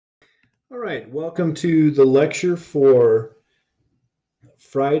All right, welcome to the lecture for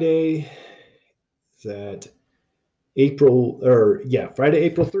Friday. Is that Friday,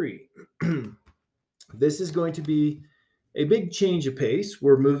 April 3. This is going to be a big change of pace.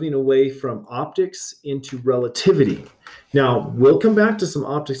 We're moving away from optics into relativity. Now, we'll come back to some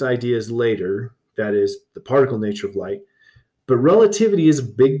optics ideas later, that is the particle nature of light, but relativity is a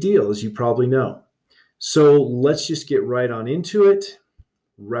big deal, as you probably know. So let's just get right on into it.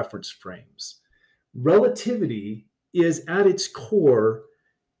 Reference frames. Relativity is at its core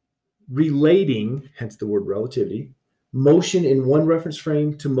relating, hence the word relativity, motion in one reference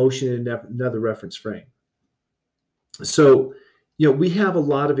frame to motion in another reference frame. So, we have a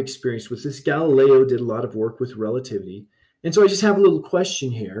lot of experience with this. Galileo did a lot of work with relativity. And so I just have a little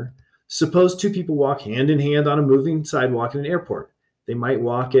question here. Suppose two people walk hand in hand on a moving sidewalk in an airport. They might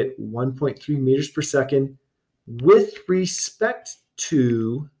walk at 1.3 meters per second with respect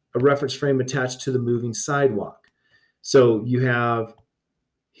to a reference frame attached to the moving sidewalk. So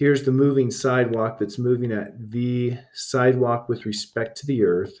here's the moving sidewalk that's moving at v sidewalk with respect to the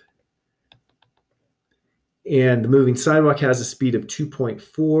earth. And the moving sidewalk has a speed of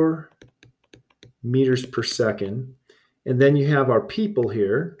 2.4 meters per second. And then you have our people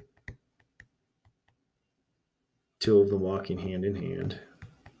here, two of them walking hand in hand,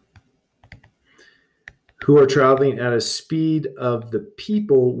 who are traveling at a speed of the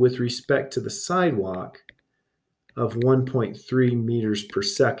people with respect to the sidewalk of 1.3 meters per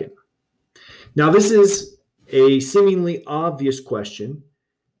second. Now, this is a seemingly obvious question.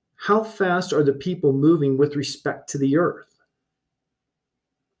 How fast are the people moving with respect to the earth?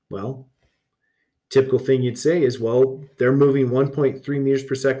 Well, typical thing you'd say is, well, they're moving 1.3 meters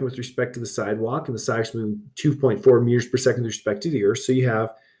per second with respect to the sidewalk, and the sidewalk's moving 2.4 meters per second with respect to the earth. So you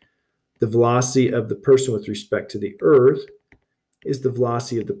have the velocity of the person with respect to the earth is the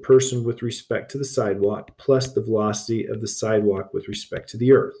velocity of the person with respect to the sidewalk plus the velocity of the sidewalk with respect to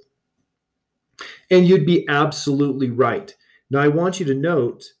the earth. And you'd be absolutely right. Now, I want you to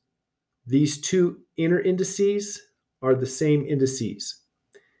note these two inner indices are the same indices.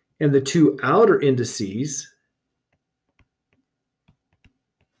 And the two outer indices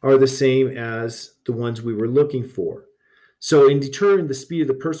are the same as the ones we were looking for. So in determining the speed of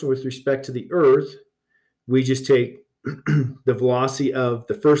the person with respect to the earth, we just take the velocity of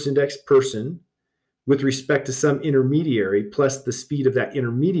the first index person with respect to some intermediary plus the speed of that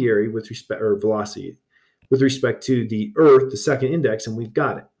intermediary with respect, or velocity, with respect to the earth, the second index, and we've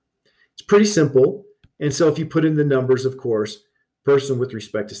got it. It's pretty simple. And so if you put in the numbers, of course, person with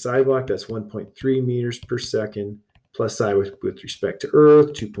respect to sidewalk, that's 1.3 meters per second, plus sidewalk with respect to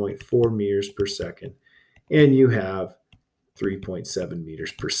earth, 2.4 meters per second. And you have 3.7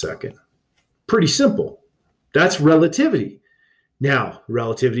 meters per second. Pretty simple. That's relativity. Now,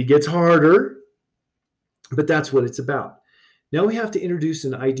 relativity gets harder, but that's what it's about. Now we have to introduce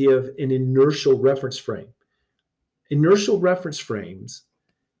an idea of an inertial reference frame. Inertial reference frames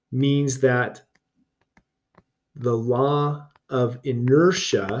means that the law of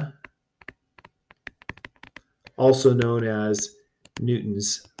inertia, also known as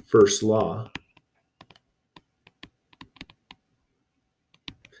Newton's first law,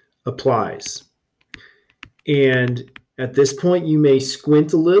 applies. And at this point, you may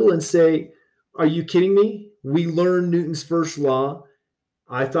squint a little and say, are you kidding me? We learned Newton's first law.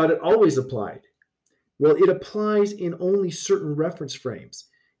 I thought it always applied. Well, it applies in only certain reference frames,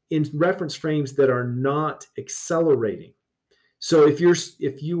 in reference frames that are not accelerating. So if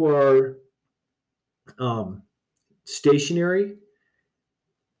you are stationary,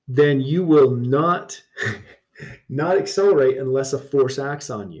 then you will not accelerate unless a force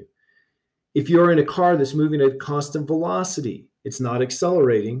acts on you. If you're in a car that's moving at a constant velocity, it's not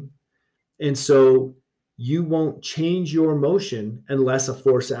accelerating. And so you won't change your motion unless a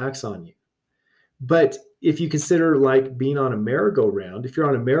force acts on you. But if you consider like being on a merry-go-round, if you're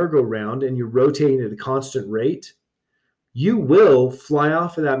on a merry-go-round and you're rotating at a constant rate, you will fly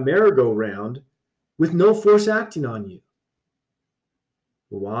off of that merry-go-round with no force acting on you.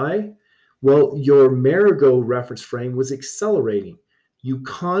 Why? Well, your merry-go reference frame was accelerating. You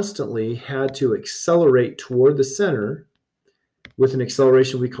constantly had to accelerate toward the center with an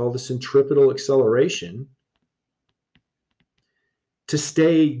acceleration we call the centripetal acceleration to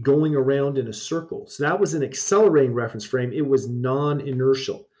stay going around in a circle. So that was an accelerating reference frame. It was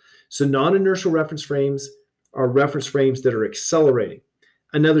non-inertial. So non-inertial reference frames are reference frames that are accelerating.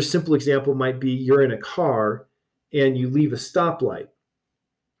 Another simple example might be you're in a car and you leave a stoplight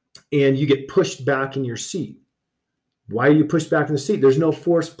and you get pushed back in your seat. Why are you pushed back in the seat? There's no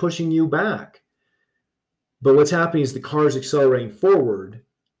force pushing you back. But what's happening is the car is accelerating forward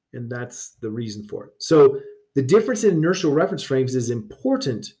And that's the reason for it. So the difference in inertial reference frames is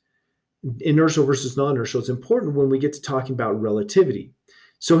important. Inertial versus non-inertial is important when we get to talking about relativity.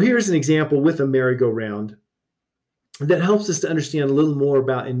 So here's an example with a merry-go-round that helps us to understand a little more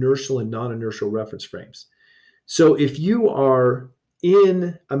about inertial and non-inertial reference frames. So if you are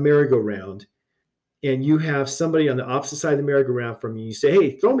in a merry-go-round and you have somebody on the opposite side of the merry-go-round from you, you say,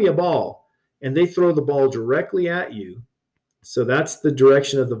 hey, throw me a ball. And they throw the ball directly at you. So that's the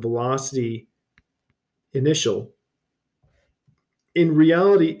direction of the velocity initial. In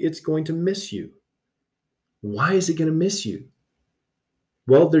reality, it's going to miss you. Why is it going to miss you?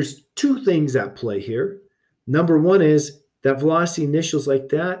 Well, there's two things at play here. Number one is that velocity initial is like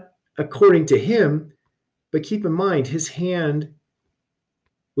that, according to him. But keep in mind, his hand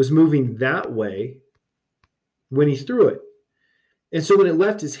was moving that way when he threw it. And so when it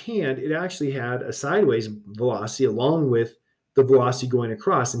left his hand, it actually had a sideways velocity along with the velocity going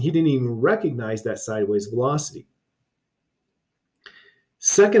across. And he didn't even recognize that sideways velocity.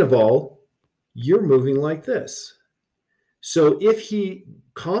 Second of all, you're moving like this. So if he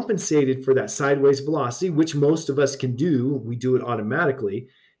compensated for that sideways velocity, which most of us can do, we do it automatically.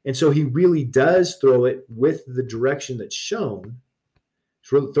 And so he really does throw it with the direction that's shown,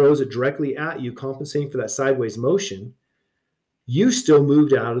 throws it directly at you, compensating for that sideways motion. You still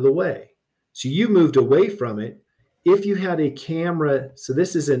moved out of the way. So you moved away from it. If you had a camera, so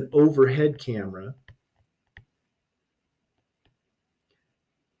this is an overhead camera,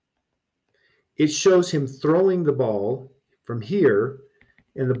 it shows him throwing the ball from here,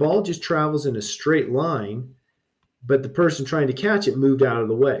 and the ball just travels in a straight line, but the person trying to catch it moved out of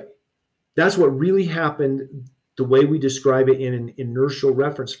the way. That's what really happened, the way we describe it in an inertial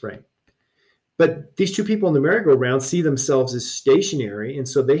reference frame. But these two people in the merry-go-round see themselves as stationary, and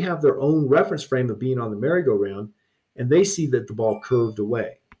so they have their own reference frame of being on the merry-go-round, and they see that the ball curved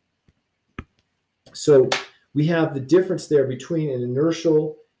away. So we have the difference there between an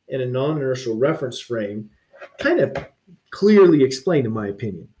inertial and a non-inertial reference frame kind of clearly explained, in my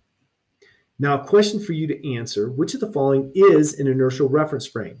opinion. Now, a question for you to answer: which of the following is an inertial reference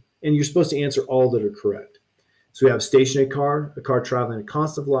frame? And you're supposed to answer all that are correct. So we have a stationary car, a car traveling at a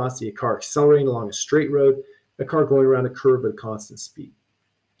constant velocity, a car accelerating along a straight road, a car going around a curve at a constant speed.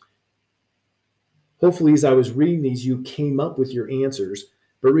 Hopefully, as I was reading these, you came up with your answers.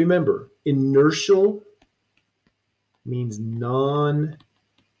 But remember, inertial means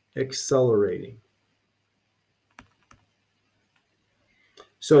non-accelerating.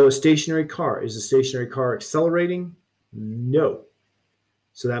 So a stationary car, is a stationary car accelerating? No.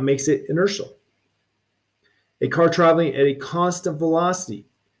 So that makes it inertial. A car traveling at a constant velocity.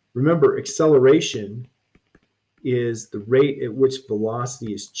 Remember, acceleration is the rate at which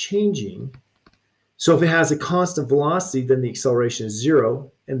velocity is changing. So if it has a constant velocity, then the acceleration is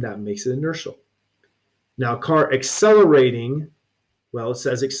zero, and that makes it inertial. Now, car accelerating, well, it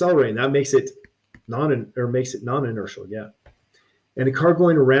says accelerating. That makes it non-inertial, yeah. And a car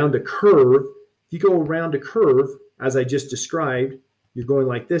going around a curve, if you go around a curve, as I just described, you're going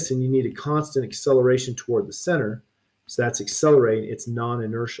like this, and you need a constant acceleration toward the center. So that's accelerating. It's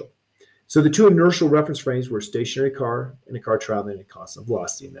non-inertial. So the two inertial reference frames were a stationary car and a car traveling at a constant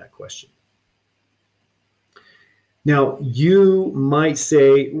velocity in that question. Now, you might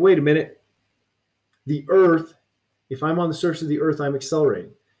say, wait a minute, the Earth, if I'm on the surface of the Earth, I'm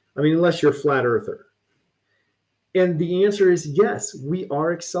accelerating. I mean, unless you're a flat earther. And the answer is yes, we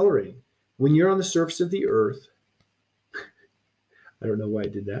are accelerating. When you're on the surface of the Earth, I don't know why I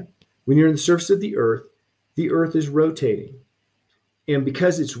did that. When you're on the surface of the Earth is rotating. And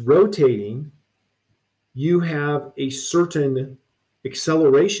because it's rotating, you have a certain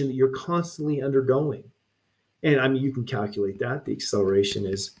acceleration that you're constantly undergoing. And I mean, you can calculate that. The acceleration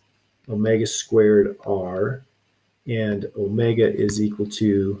is omega squared r, and omega is equal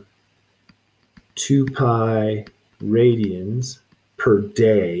to 2 pi radians per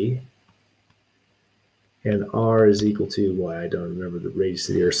day. And r is equal to, well, I don't remember the radius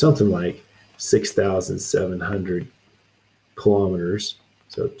of the Earth, something like 6,700 kilometers.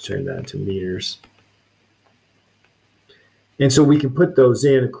 So turn that into meters. And so we can put those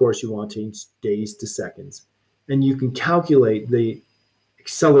in. Of course, you want to change days to seconds. And you can calculate the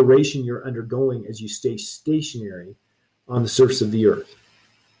acceleration you're undergoing as you stay stationary on the surface of the Earth.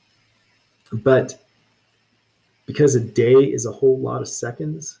 But because a day is a whole lot of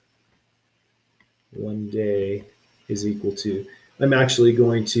seconds, 1 day is equal to, I'm actually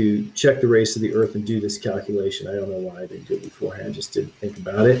going to check the radius of the Earth and do this calculation. I don't know why I didn't do it beforehand, I just didn't think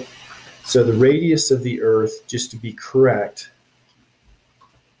about it. So the radius of the Earth, just to be correct,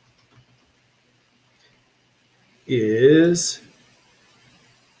 is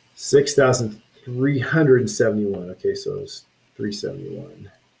 6,371. Okay, so it's 371.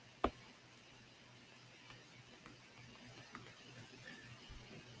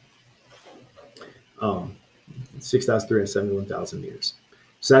 6,371,000 meters.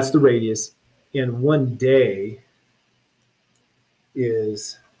 So that's the radius. And 1 day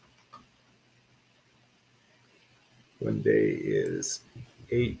is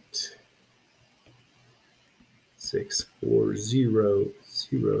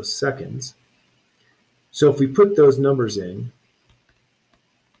 8,640 seconds. So if we put those numbers in,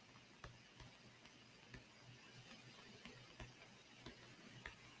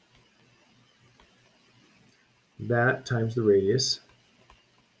 that times the radius,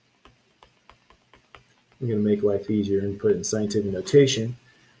 I'm going to make life easier and put it in scientific notation.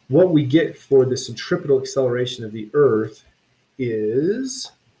 What we get for the centripetal acceleration of the Earth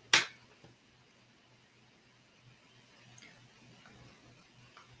is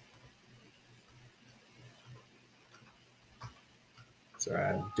sorry,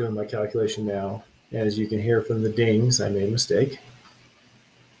 I'm doing my calculation now. As you can hear from the dings, I made a mistake.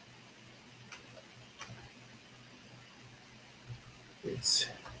 It's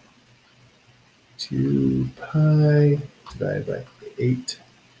 2 pi divided by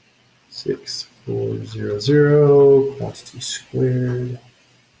 8,640 quantity squared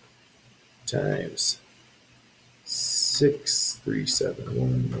times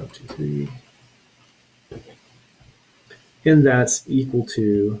 6,371,123. And that's equal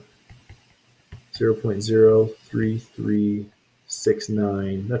to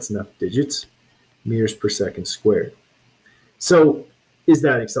 0.03369. That's enough digits, meters per second squared. So is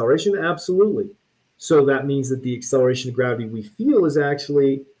that acceleration? Absolutely. So that means that the acceleration of gravity we feel is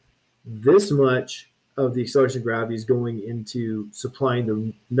actually this much of the acceleration of gravity is going into supplying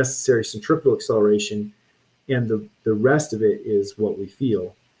the necessary centripetal acceleration, and the rest of it is what we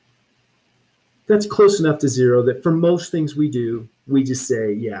feel. That's close enough to zero that for most things we do, we just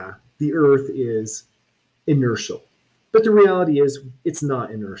say, yeah, the Earth is inertial. But the reality is it's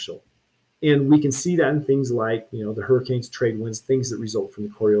not inertial. And we can see that in things like, the hurricanes, trade winds, things that result from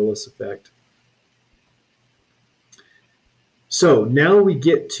the Coriolis effect. So now we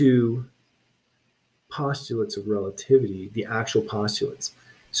get to postulates of relativity, the actual postulates.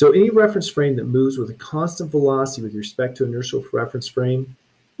 So any reference frame that moves with a constant velocity with respect to inertial reference frame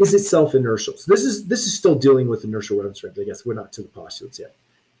is itself inertial. So this is still dealing with inertial reference frames. I guess we're not to the postulates yet.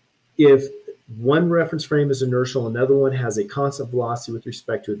 If one reference frame is inertial, another one has a constant velocity with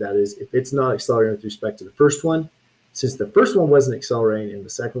respect to it, that is, if it's not accelerating with respect to the first one, since the first one wasn't accelerating and the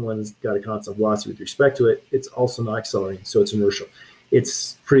second one's got a constant velocity with respect to it, it's also not accelerating, so it's inertial.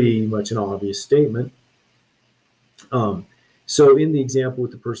 It's pretty much an obvious statement. So in the example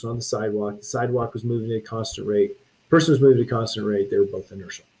with the person on the sidewalk was moving at a constant rate, the person was moving at a constant rate, they were both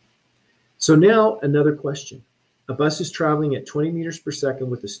inertial. So now another question. A bus is traveling at 20 meters per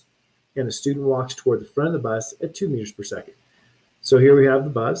second and a student walks toward the front of the bus at 2 meters per second. So here we have the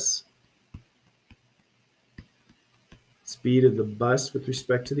bus. Speed of the bus with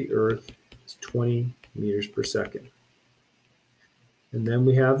respect to the Earth is 20 meters per second. And then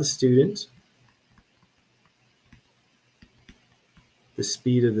we have the student. The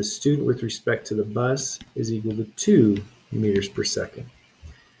speed of the student with respect to the bus is equal to 2 meters per second.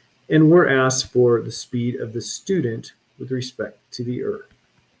 And we're asked for the speed of the student with respect to the Earth.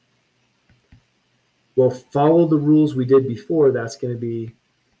 Well, follow the rules we did before. That's going to be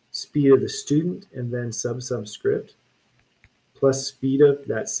speed of the student and then subscript plus speed of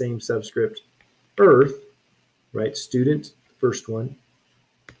that same subscript Earth, right? Student, first one,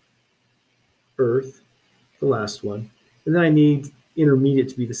 Earth, the last one. And then I need intermediate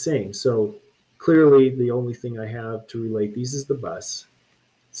to be the same. So clearly the only thing I have to relate these is the bus.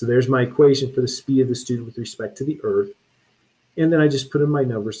 So there's my equation for the speed of the student with respect to the Earth. And then I just put in my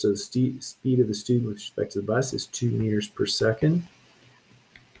numbers. So the speed of the student with respect to the bus is 2 meters per second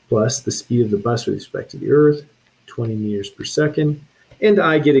plus the speed of the bus with respect to the Earth, 20 meters per second. And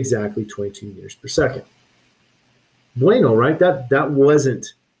I get exactly 22 meters per second. Bueno, right? That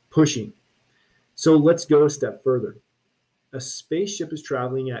wasn't pushing. So let's go a step further. A spaceship is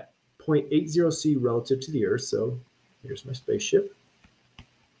traveling at 0.80 c relative to the Earth. So here's my spaceship.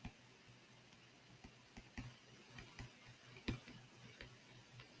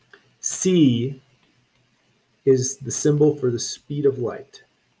 C is the symbol for the speed of light.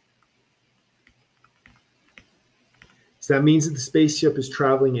 So that means that the spaceship is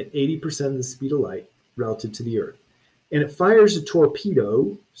traveling at 80% of the speed of light relative to the Earth. And it fires a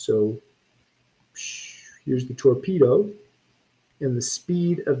torpedo. So here's the torpedo. And the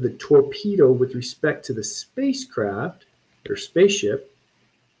speed of the torpedo with respect to the spacecraft or spaceship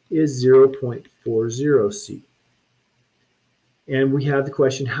is 0.40 c. And we have the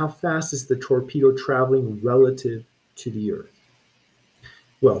question, how fast is the torpedo traveling relative to the Earth?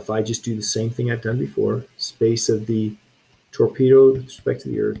 Well, if I just do the same thing I've done before, space of the torpedo with respect to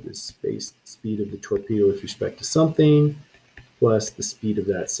the Earth is speed of the torpedo with respect to something, plus the speed of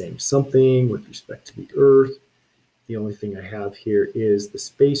that same something with respect to the Earth. The only thing I have here is the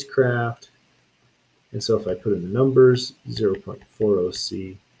spacecraft. And so if I put in the numbers, 0.40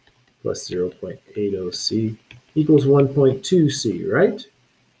 c plus 0.80 c equals 1.2 c, right?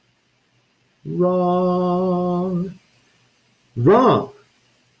 Wrong. Wrong.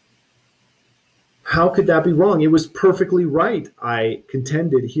 How could that be wrong? It was perfectly right, I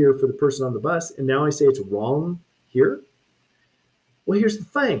contended here for the person on the bus, and now I say it's wrong here? Well, here's the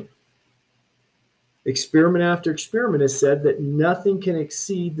thing. Experiment after experiment has said that nothing can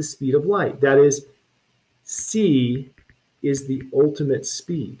exceed the speed of light. That is, c is the ultimate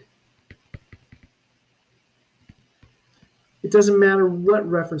speed. It doesn't matter what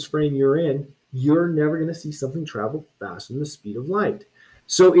reference frame you're in, you're never going to see something travel faster than the speed of light.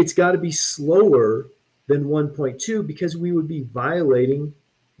 So it's got to be slower than 1.2 because we would be violating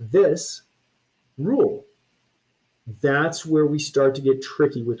this rule. That's where we start to get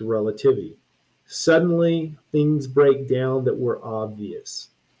tricky with relativity. Suddenly, things break down that were obvious.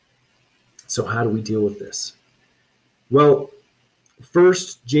 So how do we deal with this? Well,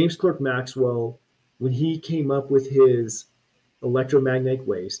 first, James Clerk Maxwell, when he came up with his electromagnetic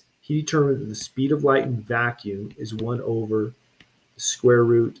waves, he determined that the speed of light in vacuum is 1 over the square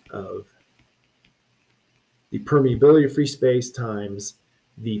root of the permeability of free space times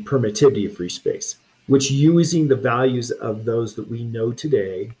the permittivity of free space, which, using the values of those that we know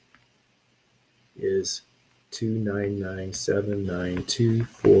today, is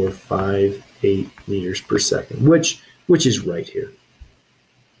 299792458 meters per second, which is right here.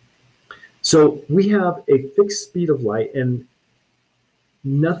 So we have a fixed speed of light, and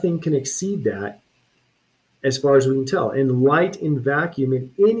nothing can exceed that as far as we can tell. And light in vacuum,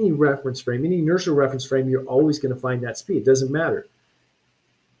 in any reference frame, any inertial reference frame, you're always going to find that speed. It doesn't matter.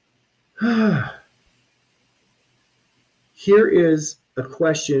 Here is a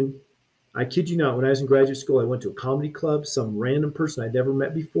question. I kid you not, when I was in graduate school, I went to a comedy club, some random person I'd never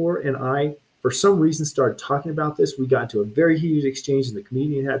met before, and I, for some reason, started talking about this. We got into a very heated exchange, and the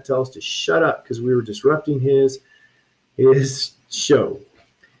comedian had to tell us to shut up because we were disrupting his show.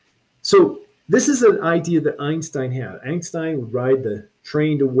 So this is an idea that Einstein had. Einstein would ride the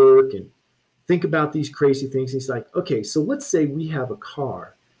train to work and think about these crazy things. He's like, okay, so let's say we have a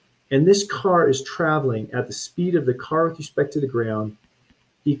car, and this car is traveling at the speed of the car with respect to the ground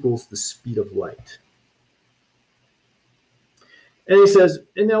equals the speed of light. And he says,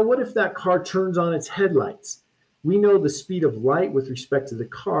 and now what if that car turns on its headlights? We know the speed of light with respect to the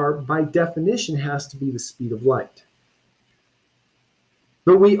car, by definition, has to be the speed of light.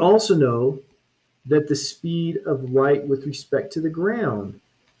 But we also know that the speed of light with respect to the ground,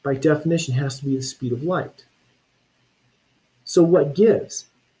 by definition, has to be the speed of light. So what gives?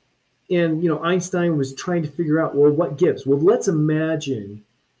 And, Einstein was trying to figure out, well, what gives? Well, let's imagine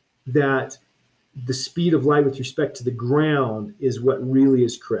that the speed of light with respect to the ground is what really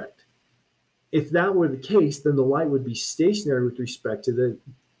is correct. If that were the case, then the light would be stationary with respect to the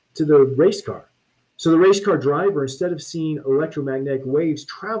race car. So the race car driver, instead of seeing electromagnetic waves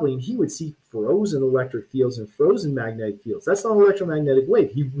traveling, he would see frozen electric fields and frozen magnetic fields. That's not an electromagnetic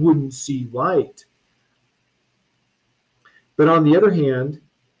wave. He wouldn't see light. But on the other hand,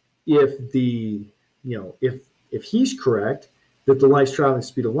 if he's correct, that the light's traveling at the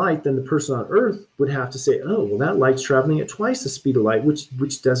speed of light, then the person on Earth would have to say, oh, well, that light's traveling at twice the speed of light,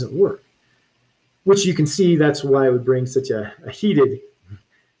 which doesn't work. Which you can see, that's why it would bring such a heated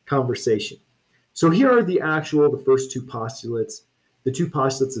conversation. So here are the first two postulates, the two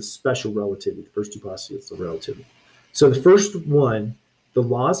postulates of special relativity, the first two postulates of relativity. So the first one, the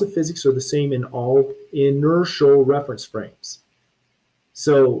laws of physics are the same in all inertial reference frames.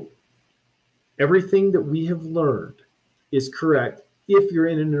 So everything that we have learned is correct if you're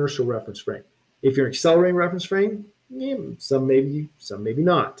in an inertial reference frame. If you're an accelerating reference frame, some maybe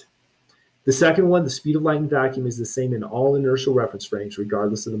not. The second one, the speed of light in vacuum, is the same in all inertial reference frames,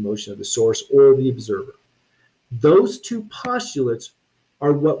 regardless of the motion of the source or the observer. Those two postulates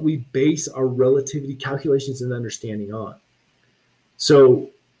are what we base our relativity calculations and understanding on.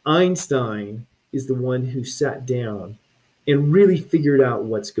 So Einstein is the one who sat down and really figured out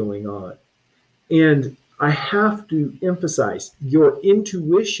what's going on. And I have to emphasize, your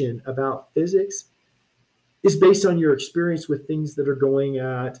intuition about physics is based on your experience with things that are going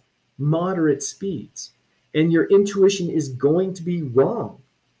at moderate speeds. And your intuition is going to be wrong.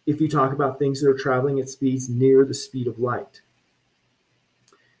 if you talk about things that are traveling at speeds near the speed of light.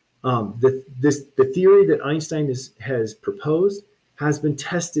 The theory that Einstein has proposed has been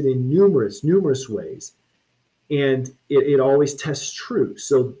tested in numerous ways, and it always tests true.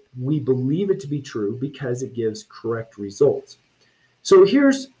 So we believe it to be true because it gives correct results. So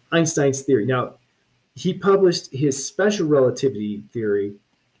here's Einstein's theory. Now, he published his special relativity theory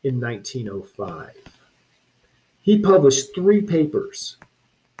in 1905. He published 3 papers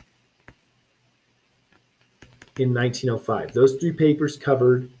in 1905. Those 3 papers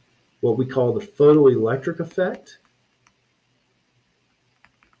covered what we call the photoelectric effect,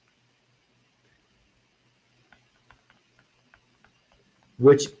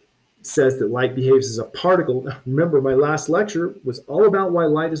 which says that light behaves as a particle. Remember, my last lecture was all about why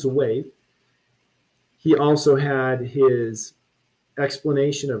light is a wave. He also had his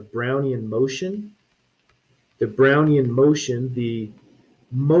explanation of Brownian motion. The Brownian motion,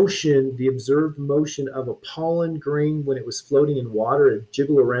 the observed motion of a pollen grain when it was floating in water and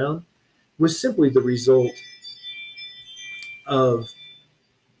jiggle around, was simply the result of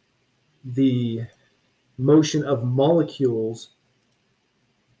the motion of molecules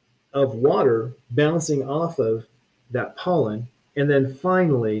of water bouncing off of that pollen. And then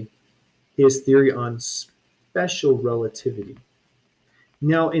finally, his theory on special relativity.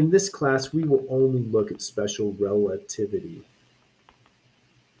 Now, in this class, we will only look at special relativity.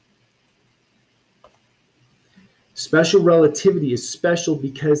 Special relativity is special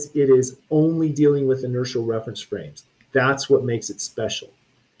because it is only dealing with inertial reference frames. That's what makes it special.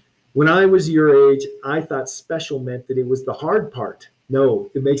 When I was your age, I thought special meant that it was the hard part. No,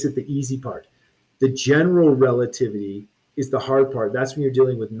 it makes it the easy part. The general relativity is the hard part. That's when you're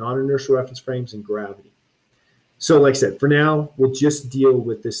dealing with non-inertial reference frames and gravity. So like I said, for now, we'll just deal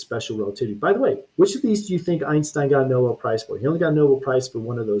with this special relativity. By the way, which of these do you think Einstein got a Nobel Prize for? He only got a Nobel Prize for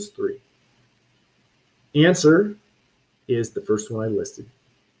one of those 3. Answer is the first one I listed.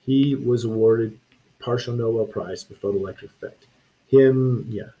 He was awarded partial Nobel Prize for photoelectric effect.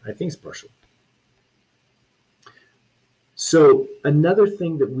 I think it's partial. So another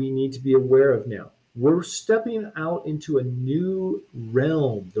thing that we need to be aware of now, we're stepping out into a new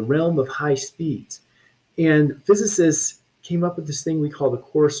realm, the realm of high speeds. And physicists came up with this thing we call the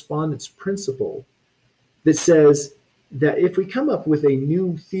correspondence principle that says that if we come up with a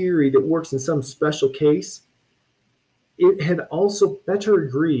new theory that works in some special case, it had also better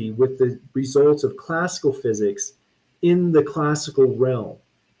agree with the results of classical physics in the classical realm.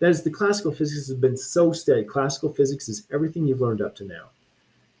 That is, the classical physics has been so steady. Classical physics is everything you've learned up to now.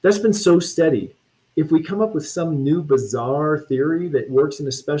 That's been so steady. If we come up with some new bizarre theory that works in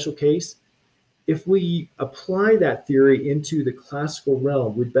a special case, if we apply that theory into the classical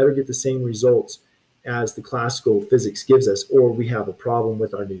realm, we'd better get the same results as the classical physics gives us, or we have a problem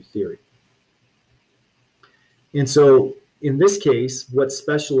with our new theory. And so in this case, what's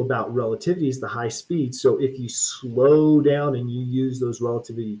special about relativity is the high speed. So if you slow down and you use those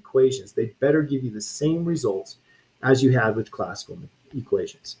relativity equations, they better give you the same results as you had with classical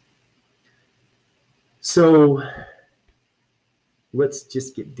equations. So let's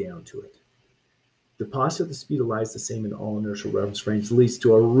just get down to it. The postulate the speed of light is the same in all inertial reference frames leads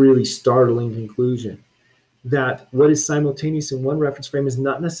to a really startling conclusion that what is simultaneous in one reference frame is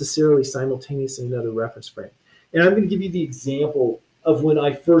not necessarily simultaneous in another reference frame. And I'm going to give you the example of when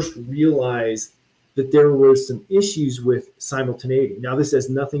I first realized that there were some issues with simultaneity. Now, this has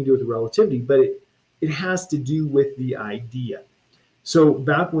nothing to do with relativity, but it has to do with the idea. So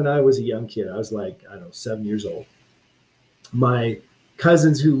back when I was a young kid, I was like, I don't know, 7 years old. My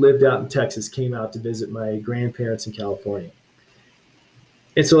cousins who lived out in Texas came out to visit my grandparents in California.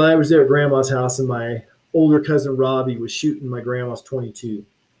 And so I was there at grandma's house, and my older cousin Robbie was shooting my grandma's .22.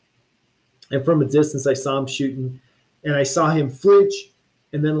 And from a distance, I saw him shooting, and I saw him flinch.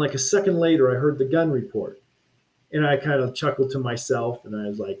 And then like a second later, I heard the gun report. And I kind of chuckled to myself, and I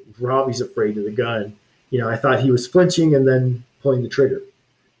was like, Robbie's afraid of the gun. You know, I thought he was flinching and then pulling the trigger.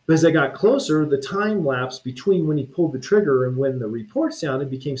 But as I got closer, the time lapse between when he pulled the trigger and when the report sounded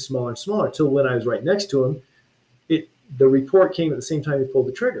became smaller and smaller, until when I was right next to him, the report came at the same time he pulled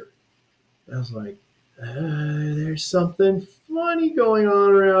the trigger. I was like, there's something funny going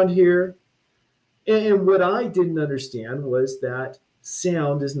on around here. And what I didn't understand was that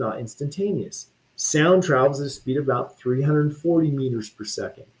sound is not instantaneous. Sound travels at a speed of about 340 meters per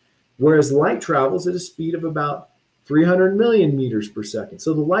second, whereas light travels at a speed of about 300 million meters per second.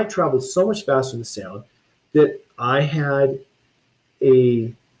 So the light travels so much faster than the sound that I had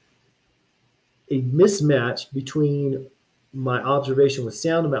a mismatch between my observation with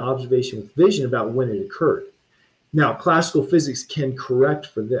sound and my observation with vision about when it occurred. Now, classical physics can correct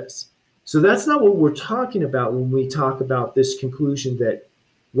for this. So that's not what we're talking about when we talk about this conclusion that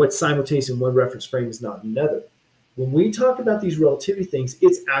what's simultaneous in one reference frame is not another. When we talk about these relativity things,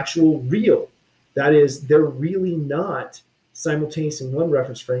 it's actual real. That is, they're really not simultaneous in one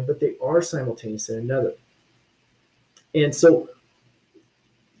reference frame, but they are simultaneous in another. And so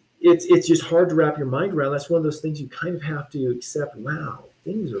it's just hard to wrap your mind around. That's one of those things you kind of have to accept. Wow,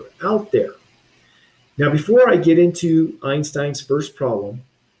 things are out there. Now, before I get into Einstein's first problem,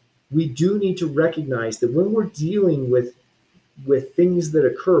 we do need to recognize that when we're dealing with things that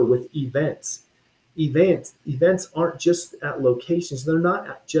occur, with events aren't just at locations. They're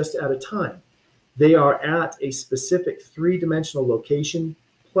not just at a time. They are at a specific three-dimensional location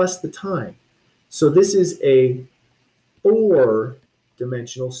plus the time. So this is a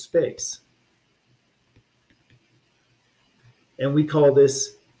four-dimensional space. And we call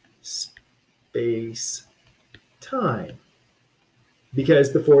this space-time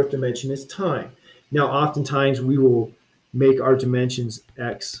because the fourth dimension is time. Now, oftentimes we will make our dimensions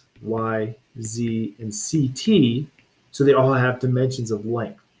x, y, z, and ct, so they all have dimensions of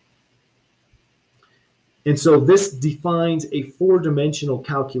length. And so this defines a four-dimensional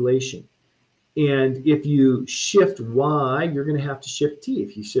calculation. And if you shift y, you're going to have to shift t.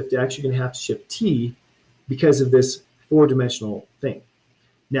 If you shift x, you're going to have to shift t because of this four-dimensional thing.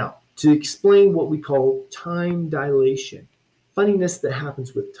 Now, to explain what we call time dilation, funniness that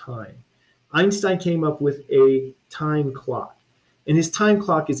happens with time, Einstein came up with a time clock. And his time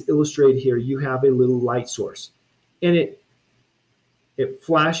clock is illustrated here. You have a little light source. And it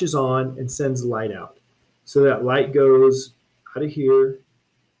flashes on and sends light out. So that light goes out of here,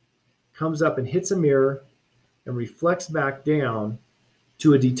 comes up and hits a mirror, and reflects back down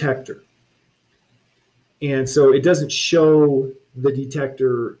to a detector. And so it doesn't show the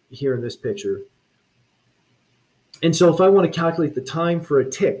detector here in this picture. And so if I want to calculate the time for a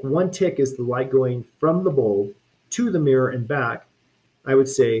tick, one tick is the light going from the bulb to the mirror and back, I would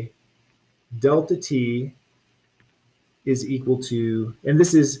say delta t is equal to, and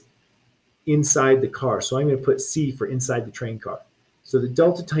this is inside the car, so I'm going to put C for inside the train car. So the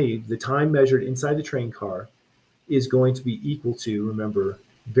delta t, the time measured inside the train car, is going to be equal to, remember,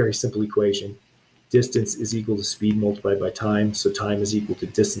 very simple equation, distance is equal to speed multiplied by time, so time is equal to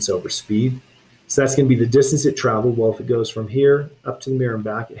distance over speed. So that's going to be the distance it traveled. Well, if it goes from here up to the mirror and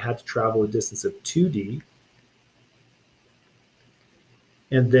back, it had to travel a distance of 2d.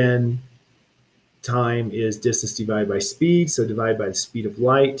 And then time is distance divided by speed, so divided by the speed of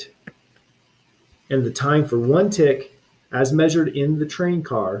light. And the time for one tick, as measured in the train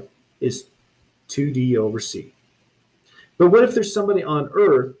car, is 2d over c. But what if there's somebody on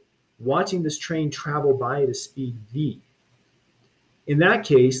Earth watching this train travel by at a speed v? In that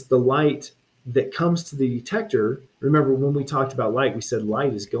case, the light that comes to the detector, remember when we talked about light, we said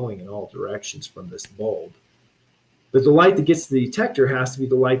light is going in all directions from this bulb. But the light that gets to the detector has to be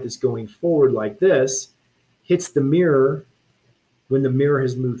the light that's going forward like this, hits the mirror when the mirror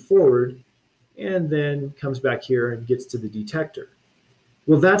has moved forward, and then comes back here and gets to the detector.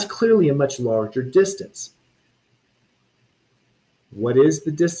 Well, that's clearly a much larger distance. What is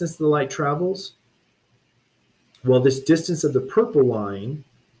the distance the light travels? Well, this distance of the purple line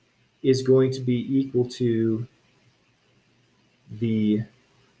is going to be equal to the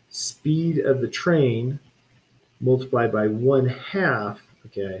speed of the train multiplied by 1/2.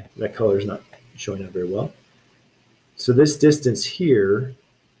 Okay, that color is not showing up very well. So this distance here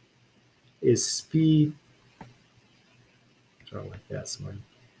is speed, oh, like that, smart.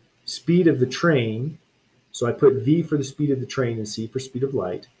 Speed of the train. So I put v for the speed of the train and c for speed of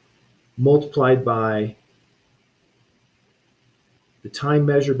light, multiplied by the time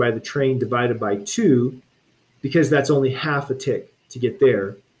measured by the train divided by 2, because that's only half a tick to get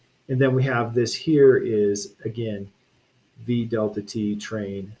there. And then we have this here is, again, v delta t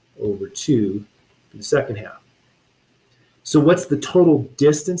train over 2 for the second half. So what's the total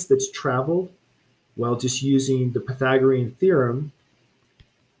distance that's traveled? Well, just using the Pythagorean theorem,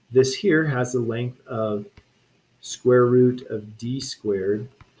 this here has the length of square root of d squared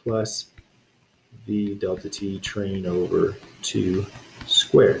plus v delta t train over 2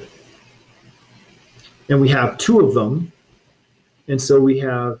 squared. And we have two of them. And so we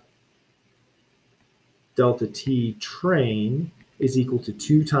have delta t train is equal to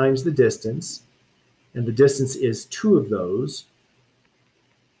 2 times the distance. And the distance is 2 of those.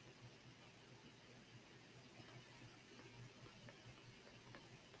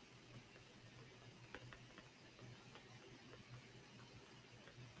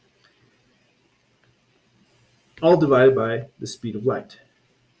 All divided by the speed of light.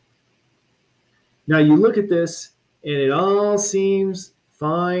 Now you look at this And it all seems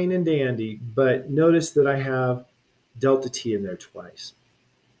fine and dandy, but notice that I have delta t in there twice.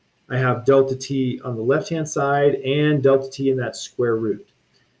 I have delta t on the left-hand side and delta t in that square root.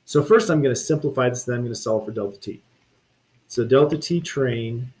 So first I'm going to simplify this, then I'm going to solve for delta t. So delta t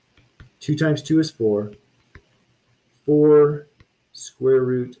train, 2 times 2 is 4. 4 square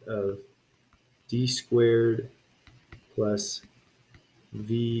root of d squared plus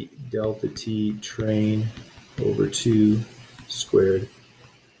v delta t train over 2 squared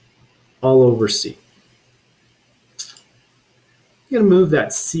all over c. I'm going to move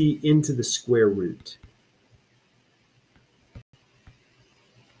that c into the square root.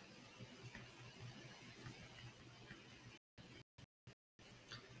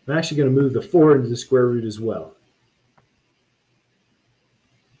 I'm actually going to move the 4 into the square root as well.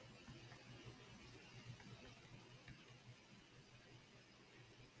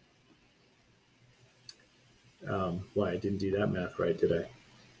 Why, I didn't do that math right, did I?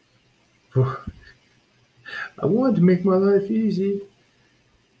 I wanted to make my life easy.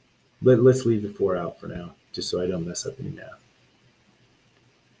 But let's leave the 4 out for now, just so I don't mess up any math.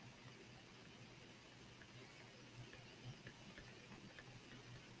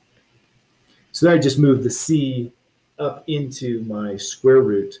 So then I just moved the c up into my square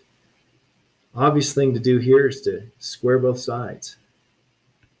root. Obvious thing to do here is to square both sides.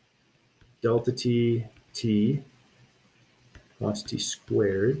 Delta t, t, quantity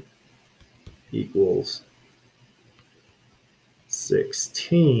squared equals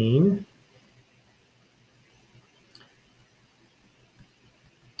 16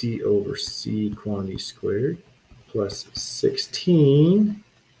 d over c quantity squared plus 16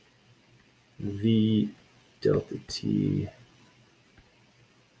 v delta t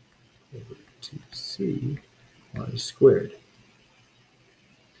over 2c quantity squared.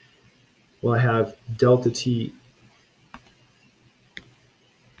 Well, I have delta t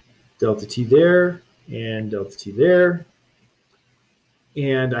there and delta t there.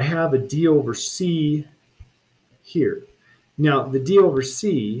 And I have a d over c here. Now, the d over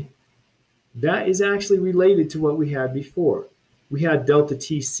c, that is actually related to what we had before. We had delta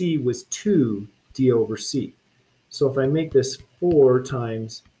tc was 2 d over c. So if I make this 4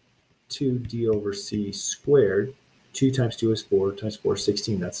 times 2 d over c squared, 2 times 2 is 4, times 4 is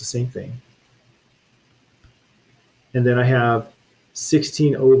 16. That's the same thing. And then I have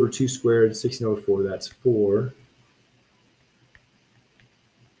 16 over 2 squared, 16 over 4, that's 4.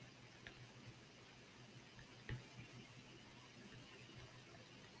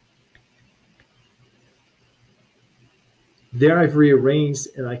 There I've rearranged,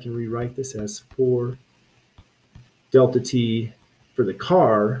 and I can rewrite this as 4 delta t for the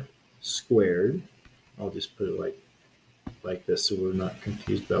car squared. I'll just put it like this so we're not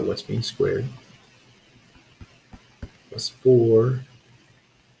confused about what's being squared. Plus 4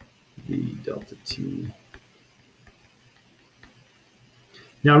 v delta t.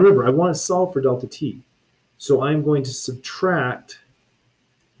 Now remember, I want to solve for delta t. So I'm going to subtract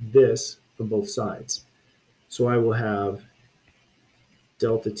this from both sides. So I will have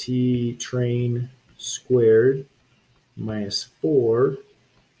delta t train squared minus 4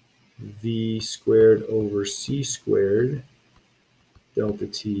 v squared over c squared delta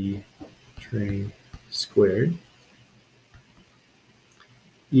t train squared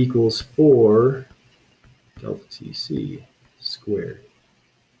equals 4 delta tc squared.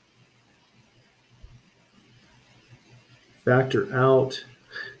 Factor out.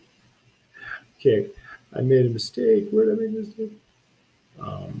 Okay, I made a mistake. Where did I make a mistake?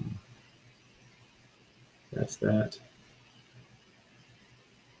 That's that.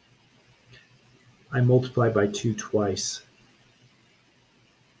 I multiplied by 2 twice.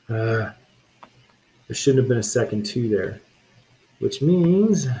 There shouldn't have been a second 2 there, which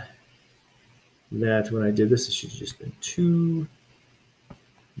means that when I did this, it should have just been 2.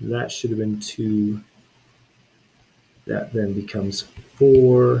 That should have been 2. That then becomes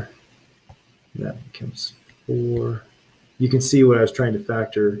 4. That becomes 4. You can see what I was trying to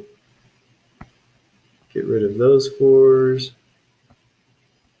factor. Get rid of those 4s.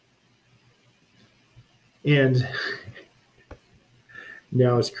 And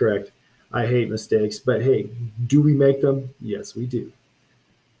now it's correct. I hate mistakes, but hey, do we make them? Yes, we do.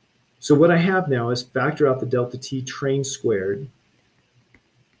 So what I have now is factor out the delta t train squared.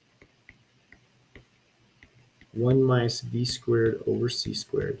 1 minus v squared over c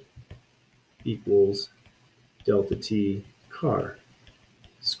squared equals delta t car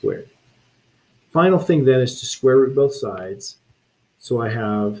squared. Final thing then is to square root both sides. So I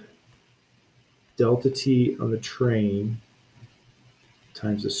have delta t on the train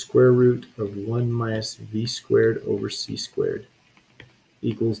times the square root of 1 minus v squared over c squared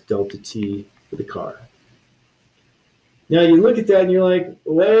equals delta t for the car. Now you look at that and you're like,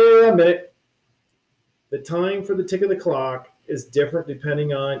 wait a minute. The time for the tick of the clock is different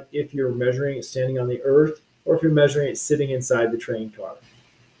depending on if you're measuring it standing on the earth or if you're measuring it sitting inside the train car.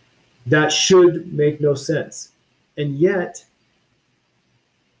 That should make no sense. And yet,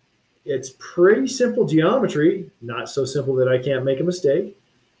 it's pretty simple geometry, not so simple that I can't make a mistake,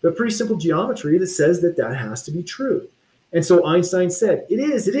 but pretty simple geometry that says that that has to be true. And so Einstein said,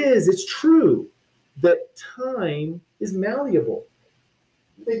 it's true that time is malleable,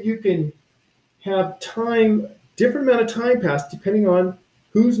 that you can have time, different amount of time pass depending on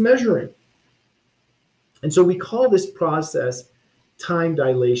who's measuring. And so we call this process time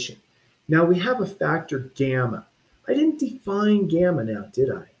dilation. Now we have a factor gamma. I didn't define gamma now,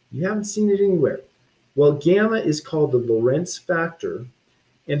 did I? You haven't seen it anywhere. Well, gamma is called the Lorentz factor.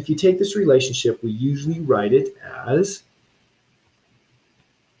 And if you take this relationship, we usually write it as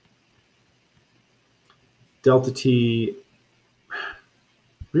delta t.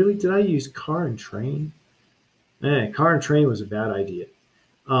 Really, did I use car and train? Car and train was a bad idea.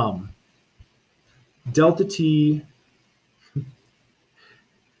 Delta t,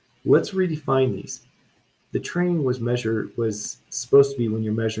 let's redefine these. The train was supposed to be when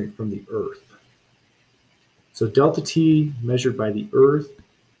you're measuring from the earth. So delta t measured by the earth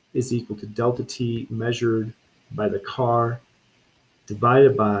is equal to delta t measured by the car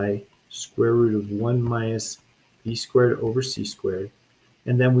divided by square root of 1 minus v squared over c squared.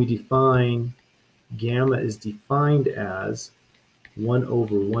 And then we define, gamma is defined as 1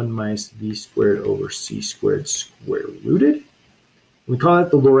 over 1 minus v squared over c squared square rooted. We call it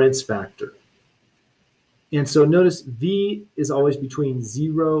the Lorentz factor. And so notice v is always between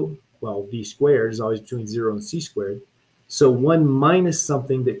 0, well, v squared is always between 0 and c squared. So 1 minus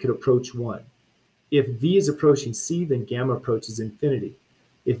something that could approach 1. If v is approaching c, then gamma approaches infinity.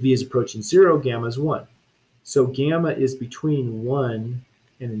 If v is approaching 0, gamma is 1. So gamma is between 1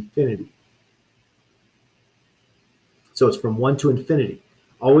 and infinity. So it's from 1 to infinity.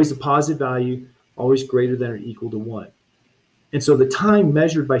 Always a positive value, always greater than or equal to 1. And so the time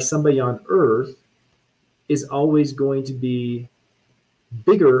measured by somebody on Earth is always going to be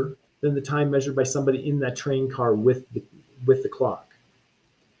bigger than the time measured by somebody in that train car with the clock.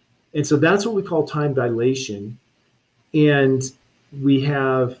 And so that's what we call time dilation. And we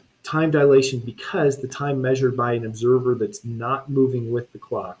have time dilation because the time measured by an observer that's not moving with the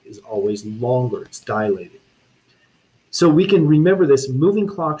clock is always longer. It's dilated. So we can remember this. Moving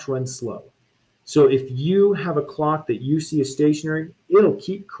clocks run slow. So if you have a clock that you see as stationary, it'll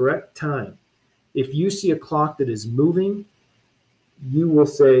keep correct time. If you see a clock that is moving, you will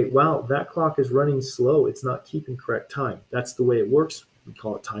say, wow, that clock is running slow. It's not keeping correct time. That's the way it works. We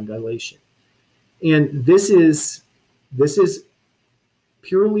call it time dilation. And this is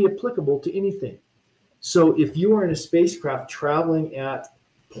purely applicable to anything. So if you are in a spacecraft traveling at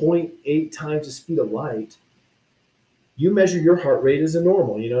 0.8 times the speed of light, you measure your heart rate as a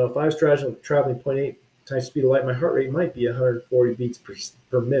normal. You know, if I was traveling 0.8 times the speed of light, my heart rate might be 140 beats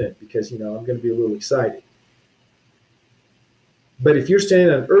per minute because, you know, I'm going to be a little excited. But if you're standing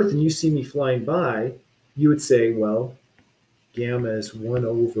on Earth and you see me flying by, you would say, well, gamma is 1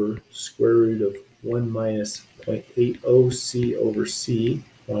 over square root of 1 minus 0.80 c over c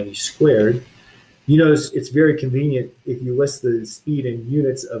quantity squared. You notice it's very convenient if you list the speed in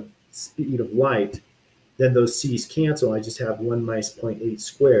units of speed of light, then those c's cancel. I just have 1 minus 0.8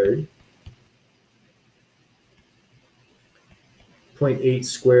 squared. 0.8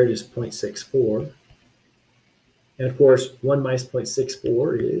 squared is 0.64. And of course, 1 minus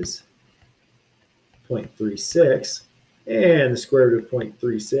 0.64 is 0.36. And the square root of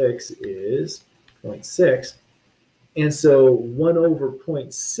 0.36 is 0.6. And so 1 over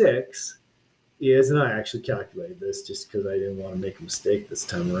 0.6 is, and I actually calculated this just because I didn't want to make a mistake this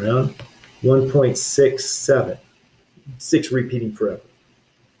time around, 1.67, 6 repeating forever.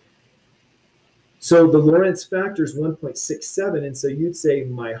 So the Lorentz factor is 1.67, and so you'd say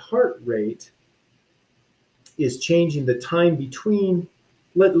my heart rate is changing the time between,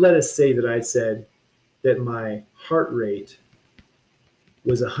 let us say that I said that my heart rate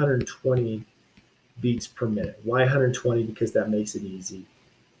was 120 beats per minute. Why 120? Because that makes it easy.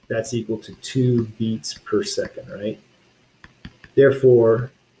 That's equal to 2 beats per second, right?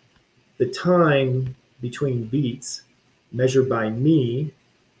 Therefore, the time between beats measured by me,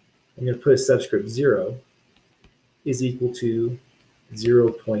 I'm going to put a subscript 0, is equal to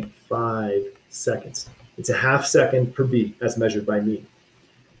 0.5 seconds. It's a half second per beat as measured by me.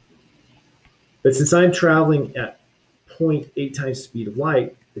 But since I'm traveling at 0.8 times speed of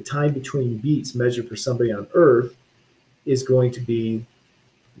light, the time between beats measured for somebody on Earth is going to be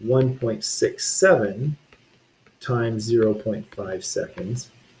 1.67 times 0.5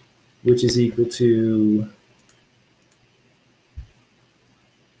 seconds, which is equal to,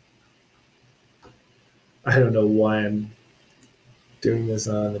 I don't know why I'm doing this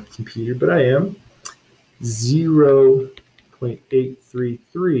on the computer, but I am,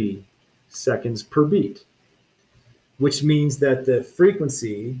 0.833 seconds per beat, which means that the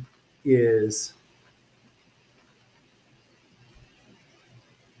frequency is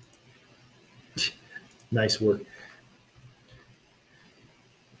nice work.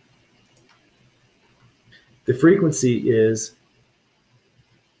 The frequency is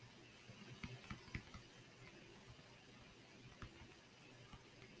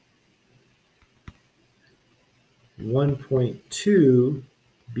 1.2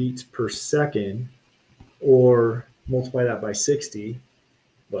 beats per second, or multiply that by 60.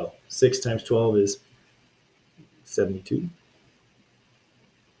 Well, 6 times 12 is 72.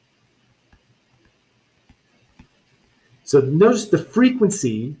 So notice the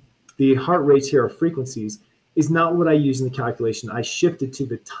frequency, the heart rates here are frequencies, is not what I use in the calculation. I shifted to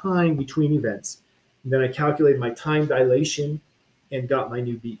the time between events. And then I calculated my time dilation and got my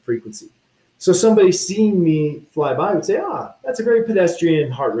new beat frequency. So somebody seeing me fly by would say, that's a very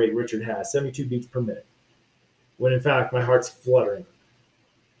pedestrian heart rate Richard has, 72 beats per minute. When in fact, my heart's fluttering.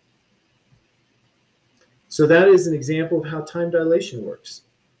 So that is an example of how time dilation works.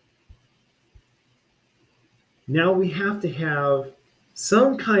 Now we have to have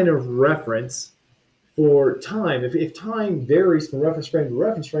some kind of reference for time. If time varies from reference frame to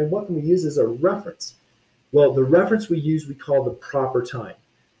reference frame, what can we use as a reference? Well, the reference we use we call the proper time.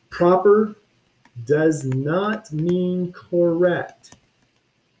 Proper does not mean correct.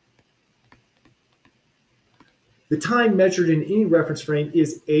 The time measured in any reference frame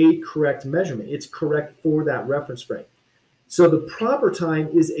is a correct measurement. It's correct for that reference frame. So the proper time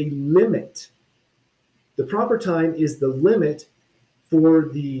is a limit. The proper time is the limit for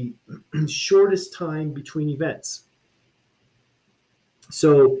the shortest time between events.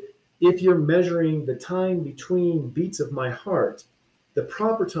 So if you're measuring the time between beats of my heart, the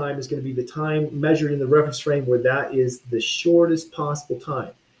proper time is going to be the time measured in the reference frame where that is the shortest possible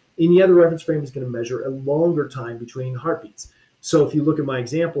time. Any other reference frame is going to measure a longer time between heartbeats. So if you look at my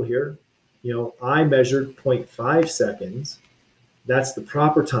example here, I measured 0.5 seconds. That's the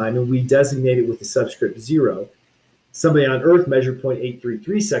proper time, and we designate it with the subscript 0. Somebody on Earth measured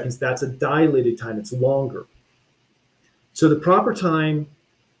 0.833 seconds. That's a dilated time. It's longer. So the proper time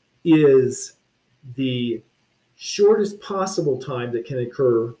is the shortest possible time that can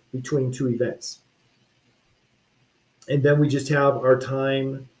occur between two events. And then we just have our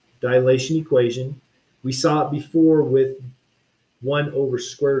time dilation equation. We saw it before with 1 over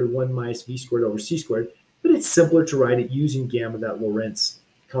square root of 1 minus v squared over c squared, but it's simpler to write it using gamma, that Lorentz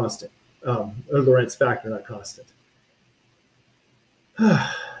constant, or Lorentz factor, not constant.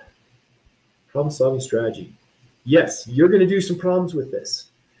 Problem-solving strategy. Yes, you're going to do some problems with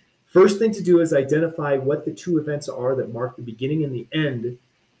this. First thing to do is identify what the two events are that mark the beginning and the end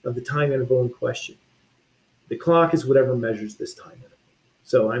of the time interval in question. The clock is whatever measures this time interval.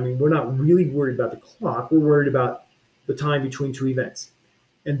 So, we're not really worried about the clock. We're worried about the time between two events.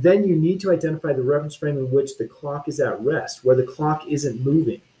 And then you need to identify the reference frame in which the clock is at rest, where the clock isn't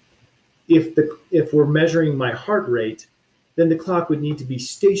moving. If we're measuring my heart rate, then the clock would need to be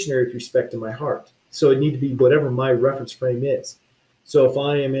stationary with respect to my heart. So it need to be whatever my reference frame is. So if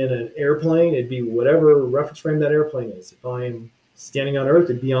I am in an airplane, it'd be whatever reference frame that airplane is. If I am standing on Earth,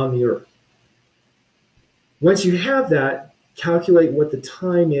 it'd be on the Earth. Once you have that, calculate what the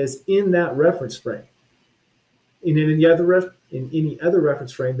time is in that reference frame. In any other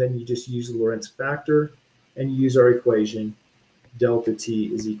reference frame, then you just use the Lorentz factor and you use our equation, delta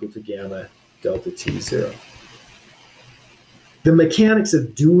t is equal to gamma delta t 0. The mechanics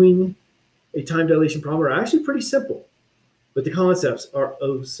of doing a time dilation problem are actually pretty simple, but the concepts are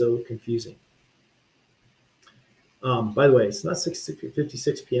oh so confusing. By the way, it's not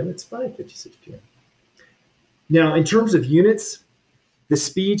 6:56 p.m., it's 5:56 p.m. Now, in terms of units, the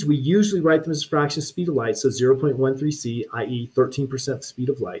speeds, we usually write them as a fraction of speed of light, so 0.13 c, i.e. 13% the speed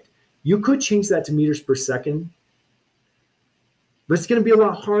of light. You could change that to meters per second, but it's going to be a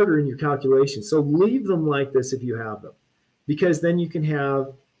lot harder in your calculation. So leave them like this if you have them, because then you can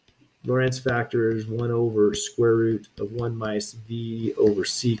have Lorentz factors 1 over square root of 1 minus v over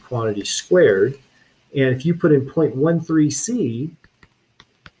c quantity squared. And if you put in 0.13 c,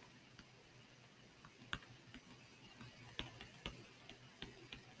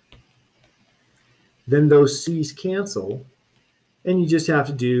 Then those c's cancel, and you just have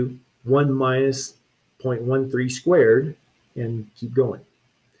to do 1 minus 0.13 squared and keep going.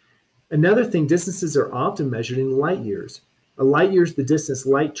 Another thing, distances are often measured in light years. A light year is the distance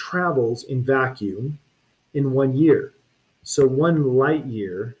light travels in vacuum in 1 year. So 1 light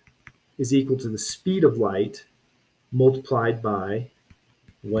year is equal to the speed of light multiplied by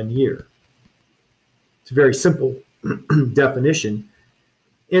 1 year. It's a very simple definition.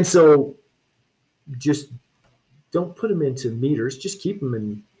 And so just don't put them into meters, just keep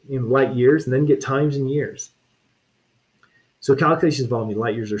them in light years and then get times in years. So calculations involving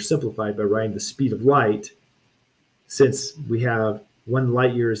light years are simplified by writing the speed of light. Since we have 1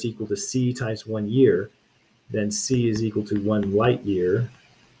 light year is equal to c times 1 year, then c is equal to 1 light year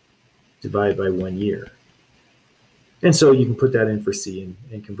divided by 1 year. And so you can put that in for c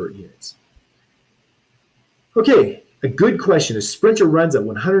and convert units. Okay, a good question. A sprinter runs a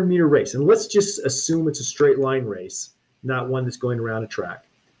 100-meter race, and let's just assume it's a straight line race, not one that's going around a track.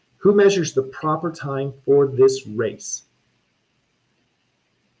 Who measures the proper time for this race?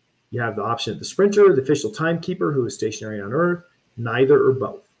 You have the option of the sprinter, the official timekeeper who is stationary on Earth, neither or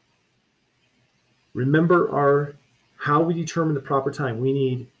both. Remember how we determine the proper time. We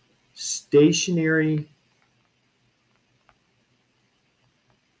need stationary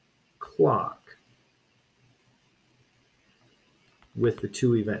clock with the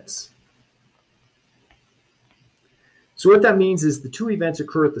 2 events. So what that means is the 2 events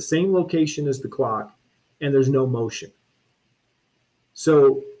occur at the same location as the clock and there's no motion.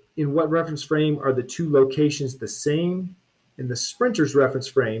 So in what reference frame are the 2 locations the same? In the sprinter's reference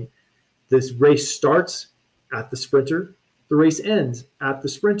frame, this race starts at the sprinter, the race ends at the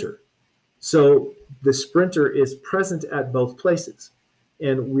sprinter. So the sprinter is present at both places.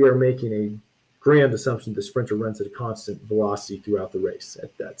 And we are making a grand assumption the sprinter runs at a constant velocity throughout the race.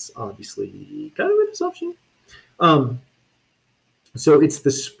 That's obviously kind of an assumption. So it's the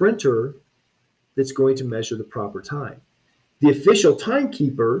sprinter that's going to measure the proper time. The official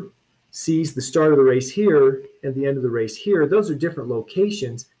timekeeper sees the start of the race here and the end of the race here. Those are different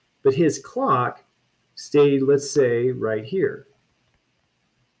locations, but his clock stayed, let's say, right here.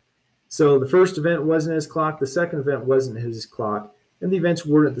 So the first event wasn't his clock, the second event wasn't his clock, and the events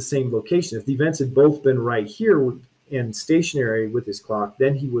weren't at the same location. If the events had both been right here and stationary with his clock,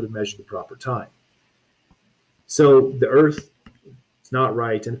 then he would have measured the proper time. So the Earth is not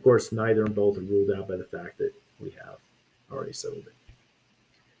right, and of course, neither and both are ruled out by the fact that we have already settled it.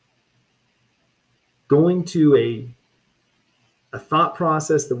 Going to a thought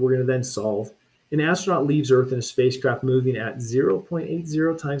process that we're going to then solve. An astronaut leaves Earth in a spacecraft moving at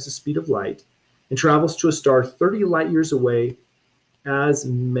 0.80 times the speed of light and travels to a star 30 light years away as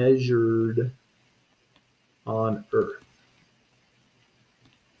measured on Earth.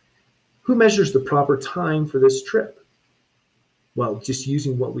 Who measures the proper time for this trip? Well, just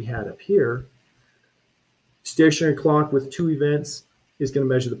using what we had up here, stationary clock with 2 events is going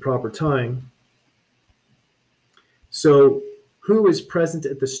to measure the proper time. So who is present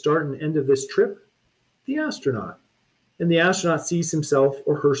at the start and end of this trip? The astronaut. And the astronaut sees himself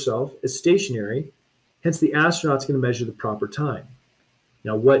or herself as stationary. Hence, the astronaut's going to measure the proper time.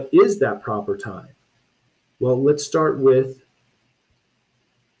 Now, what is that proper time? Well, let's start with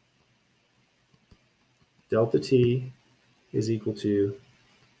delta t is equal to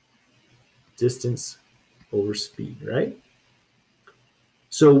distance over speed, right?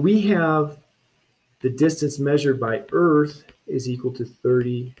 So we have the distance measured by Earth is equal to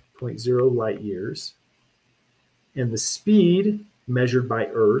 30.0 light years. And the speed measured by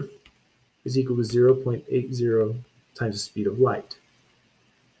Earth is equal to 0.80 times the speed of light.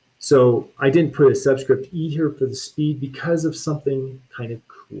 So I didn't put a subscript E here for the speed because of something kind of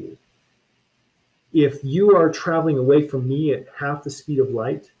cool. If you are traveling away from me at half the speed of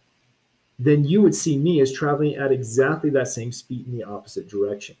light, then you would see me as traveling at exactly that same speed in the opposite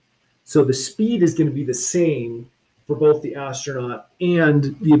direction. So the speed is going to be the same for both the astronaut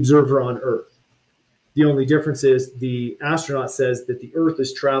and the observer on Earth. The only difference is the astronaut says that the Earth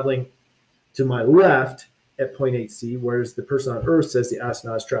is traveling to my left at 0.8 c, whereas the person on Earth says the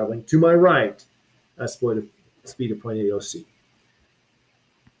astronaut is traveling to my right at a speed of 0.80 c.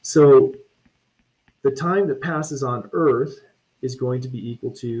 So the time that passes on Earth is going to be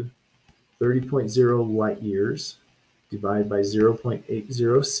equal to 30.0 light years divided by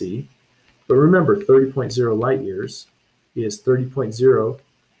 0.80 c. But remember, 30.0 light years is 30.0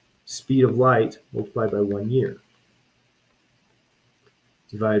 speed of light multiplied by 1 year.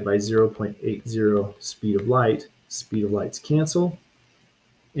 Divided by 0.80 speed of lights cancel.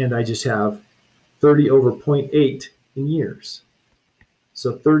 And I just have 30 over 0.8 in years.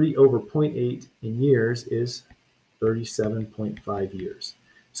 So 30 over 0.8 in years is 37.5 years.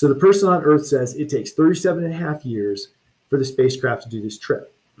 So the person on Earth says it takes 37 and a half years for the spacecraft to do this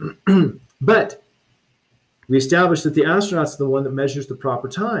trip. But we established that the astronaut's the one that measures the proper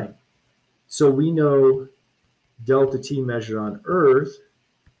time. So we know delta T measured on Earth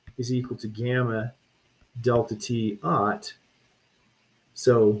is equal to gamma delta T naught.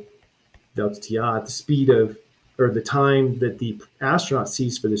 So delta T naught, the speed of, or the time that the astronaut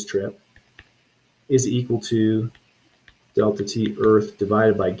sees for this trip, is equal to delta T Earth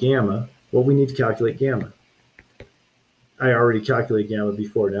divided by gamma. Well, we need to calculate gamma. I already calculated gamma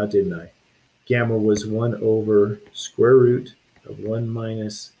before now, didn't I? Gamma was 1 over square root of 1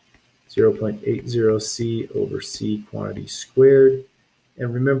 minus 0.80 c over c quantity squared.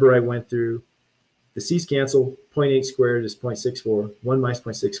 And remember, I went through the c's cancel. 0.8 squared is 0.64. 1 minus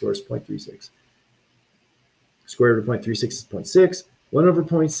 0.64 is 0.36. Square root of 0.36 is 0.6. 1 over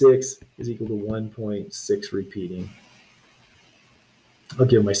 0.6 is equal to 1.6 repeating. I'll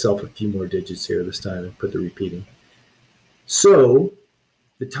give myself a few more digits here this time and put the repeating. So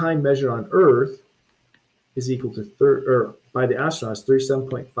the time measured on Earth is equal to, by the astronauts,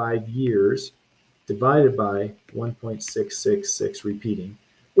 37.5 years divided by 1.666 repeating,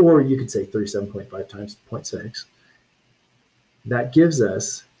 or you could say 37.5 times 0.6. That gives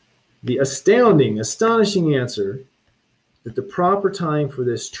us the astonishing answer that the proper time for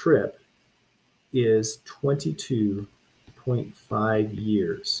this trip is 22.5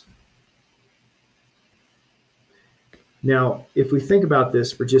 years. Now, if we think about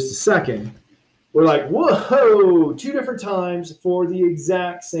this for just a second, we're like, whoa, 2 different times for the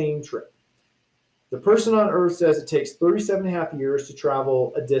exact same trip. The person on Earth says it takes 37 and a half years to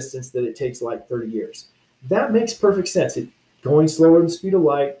travel a distance that it takes like 30 years. That makes perfect sense. Going slower than the speed of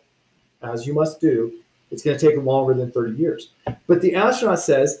light, as you must do, it's going to take longer than 30 years. But the astronaut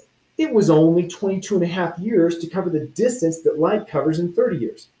says it was only 22 and a half years to cover the distance that light covers in 30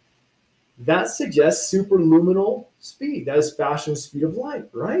 years. That suggests superluminal speed. That is faster than the speed of light,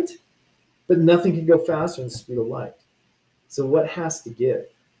 right? But nothing can go faster than the speed of light. So what has to give?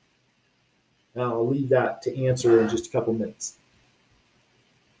 Now, I'll leave that to answer in just a couple minutes.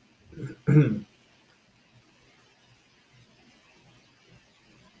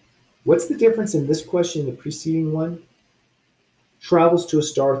 What's the difference in this question and the preceding one? Travels to a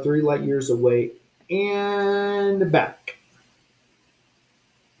star 30 light years away and back.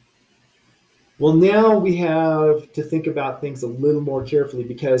 Well, now we have to think about things a little more carefully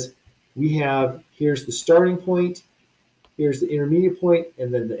because we have, here's the starting point, here's the intermediate point,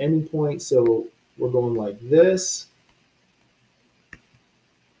 and then the ending point. So we're going like this.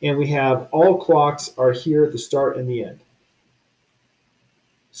 And we have all clocks are here at the start and the end.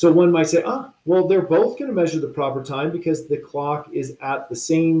 So one might say, well, they're both going to measure the proper time because the clock is at the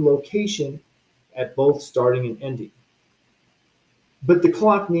same location at both starting and ending. But the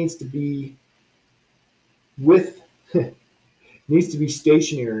clock needs to be needs to be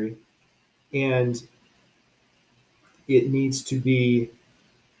stationary, and it needs to be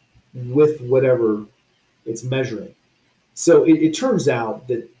with whatever it's measuring. So it turns out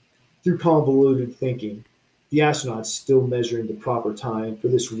that through convoluted thinking, the astronaut's still measuring the proper time for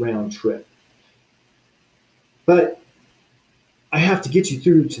this round trip. But I have to get you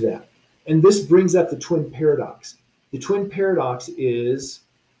through to that. And this brings up the twin paradox. The twin paradox is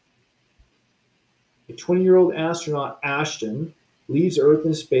a 20-year-old astronaut, Ashton, leaves Earth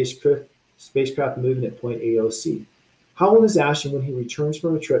in a spacecraft moving at 0.80 c. How old is Ashton when he returns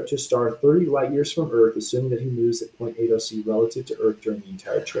from a trip to a star 30 light years from Earth, assuming that he moves at 0.80 c relative to Earth during the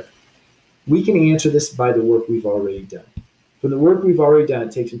entire trip? We can answer this by the work we've already done. From the work we've already done,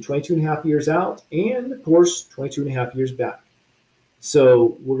 it takes him 22 and a half years out and, of course, 22 and a half years back.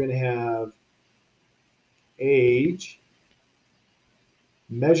 So we're going to have age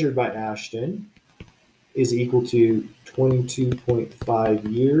measured by Ashton is equal to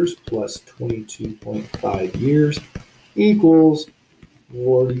 22.5 years plus 22.5 years equals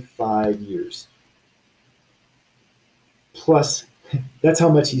 45 years. Plus, that's how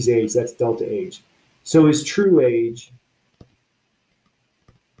much he's aged. That's delta age. So his true age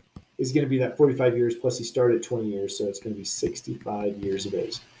is going to be that 45 years plus he started at 20 years. So it's going to be 65 years of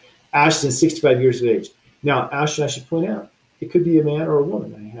age. Ashton's 65 years of age. Now, Ashton, I should point out, it could be a man or a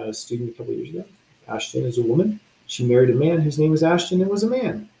woman. I had a student a couple of years ago. Ashton is a woman. She married a man whose name was Ashton and was a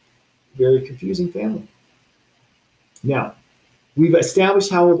man. Very confusing family. Now, we've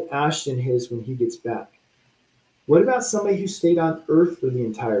established how old Ashton is when he gets back. What about somebody who stayed on Earth for the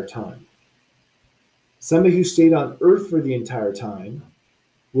entire time? Somebody who stayed on Earth for the entire time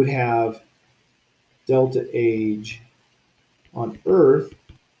would have delta age on Earth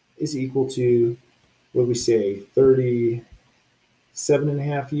is equal to, what do we say,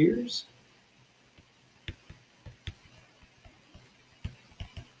 37.5 years?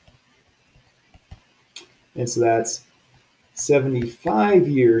 And so that's 75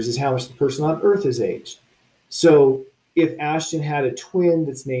 years is how much the person on Earth has aged. So if Ashton had a twin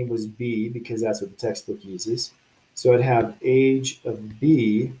that's name was B, because that's what the textbook uses, so I'd have age of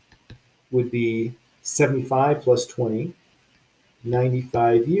B would be 75 plus 20,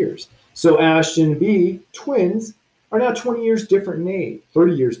 95 years. So Ashton and B, twins, are now 20 years different in age,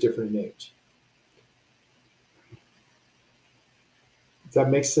 30 years different in age. Does that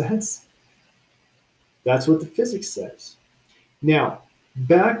make sense? That's what the physics says. Now,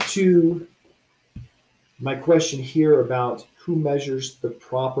 back to my question here about who measures the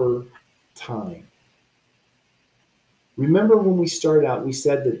proper time. Remember when we started out, we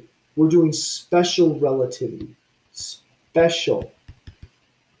said that we're doing special relativity. Special.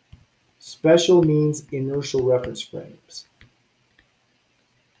 Special means inertial reference frames.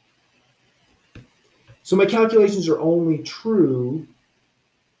 So my calculations are only true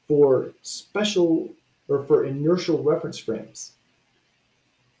for special or for inertial reference frames.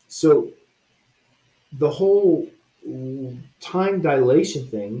 So the whole time dilation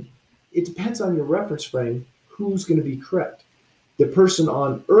thing, it depends on your reference frame, who's going to be correct. The person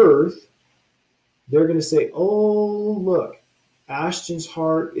on Earth, they're going to say, oh, look, Ashton's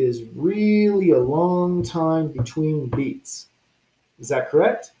heart is really a long time between beats. Is that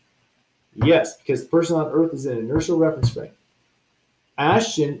correct? Yes, because the person on Earth is in an inertial reference frame.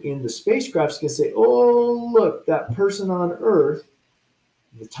 Ashton in the spacecraft is going to say, oh, look, that person on Earth,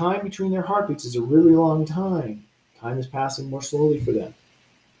 the time between their heartbeats is a really long time. Time is passing more slowly for them.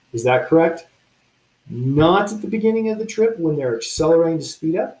 Is that correct? Not at the beginning of the trip when they're accelerating to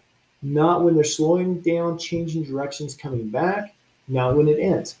speed up, not when they're slowing down, changing directions, coming back, not when it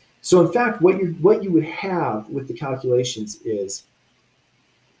ends. So in fact, what you would have with the calculations is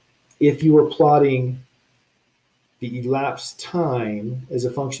if you were plotting the elapsed time as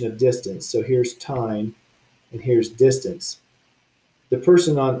a function of distance. So here's time and here's distance. The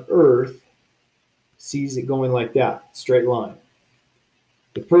person on Earth sees it going like that, straight line.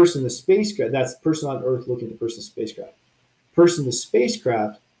 The person in the spacecraft, that's the person on Earth looking at the person in the spacecraft. Person in the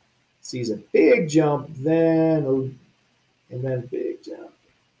spacecraft sees a big jump, and then a big jump.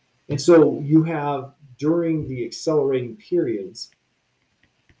 And so you have, during the accelerating periods,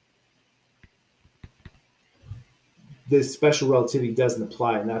 this special relativity doesn't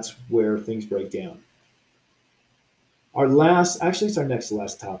apply, and that's where things break down. It's our next to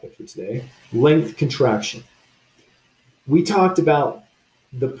last topic for today, length contraction. We talked about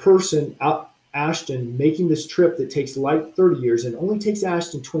the person, Ashton, making this trip that takes Light 30 years and only takes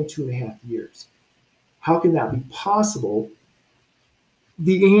Ashton 22.5 years. How can that be possible?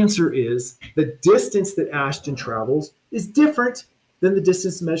 The answer is the distance that Ashton travels is different than the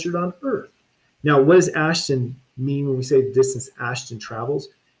distance measured on Earth. Now, what does Ashton mean when we say the distance Ashton travels?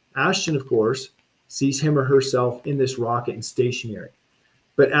 Ashton, of course, sees him or herself in this rocket and stationary.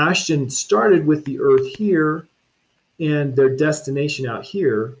 But Ashton started with the Earth here and their destination out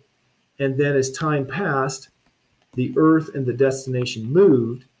here. And then as time passed, the Earth and the destination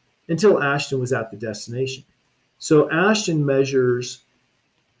moved until Ashton was at the destination. So Ashton measures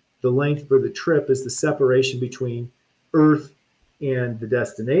the length for the trip as the separation between Earth and the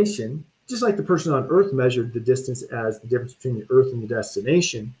destination, just like the person on Earth measured the distance as the difference between the Earth and the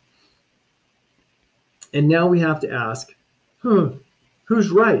destination. And now we have to ask, who's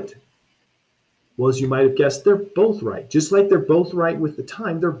right? Well, as you might have guessed, they're both right. Just like they're both right with the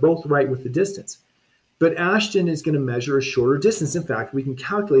time, they're both right with the distance. But Ashton is going to measure a shorter distance. In fact, we can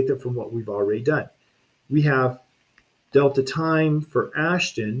calculate that from what we've already done. We have delta time for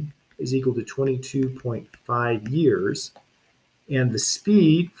Ashton is equal to 22.5 years. And the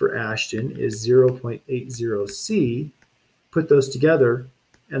speed for Ashton is 0.80 c. Put those together,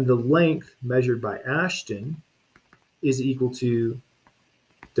 and the length measured by Ashton is equal to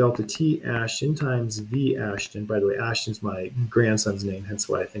delta T Ashton times V Ashton. By the way, Ashton's my grandson's name, hence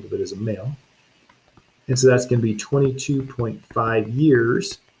why I think of it as a male. And so that's going to be 22.5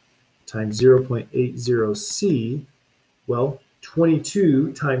 years times 0.80 c. Well,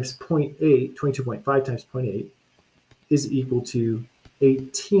 22 times 0.8, 22.5 times 0.8 is equal to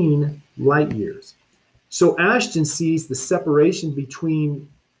 18 light years. So Ashton sees the separation between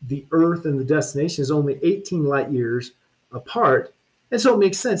the Earth and the destination is only 18 light years apart. And so it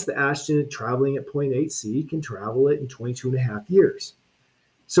makes sense that Ashton, traveling at 0.8 c, can travel it in 22.5 years.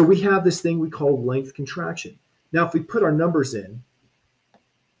 So we have this thing we call length contraction. Now, if we put our numbers in,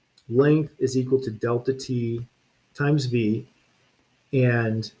 length is equal to delta T times V.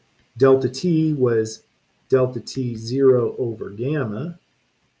 And delta t was delta t 0 over gamma.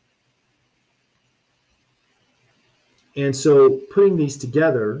 And so putting these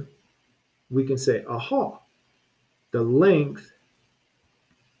together, we can say, aha, the length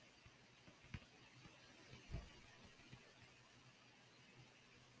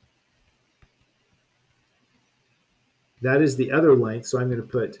that is the other length. So I'm going to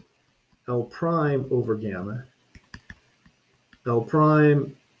put L prime over gamma. L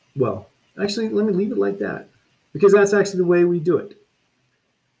prime, well, actually, let me leave it like that because that's actually the way we do it.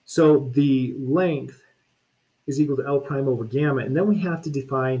 So the length is equal to L prime over gamma, and then we have to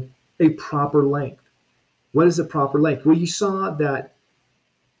define a proper length. What is a proper length? Well, you saw that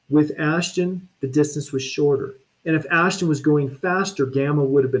with Ashton, the distance was shorter. And if Ashton was going faster, gamma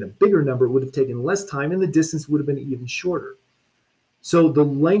would have been a bigger number. It would have taken less time, and the distance would have been even shorter. So the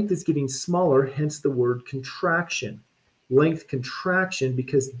length is getting smaller, hence the word contraction. Length contraction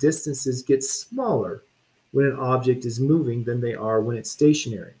because distances get smaller when an object is moving than they are when it's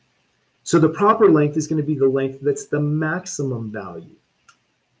stationary. So the proper length is going to be the length that's the maximum value.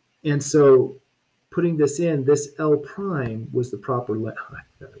 And so putting this in, this L prime was the proper length.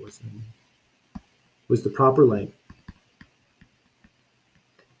 Was the proper length.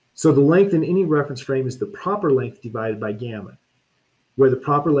 So the length in any reference frame is the proper length divided by gamma, where the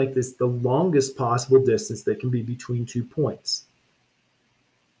proper length is the longest possible distance that can be between 2 points.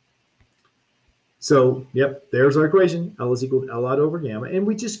 So, yep, there's our equation. L is equal to L naught over gamma. And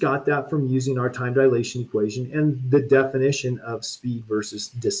we just got that from using our time dilation equation and the definition of speed versus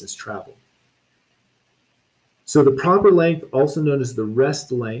distance traveled. So the proper length, also known as the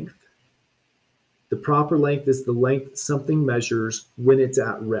rest length, the proper length is the length something measures when it's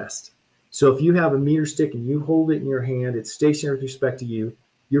at rest. So if you have a meter stick and you hold it in your hand, it's stationary with respect to you,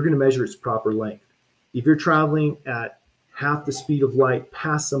 you're going to measure its proper length. If you're traveling at half the speed of light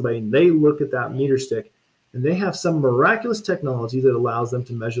past somebody and they look at that meter stick and they have some miraculous technology that allows them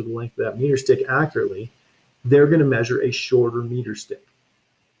to measure the length of that meter stick accurately, they're going to measure a shorter meter stick.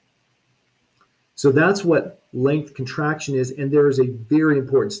 So that's what length contraction is, and there is a very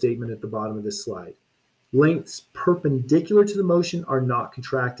important statement at the bottom of this slide. Lengths perpendicular to the motion are not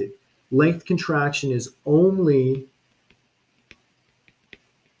contracted. Length contraction is only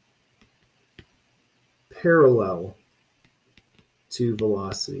parallel to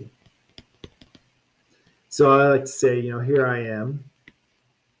velocity. So I like to say, you know, here I am.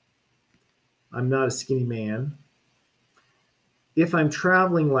 I'm not a skinny man. If I'm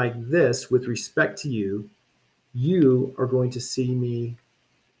traveling like this with respect to you, you are going to see me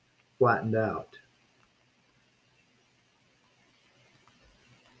flattened out.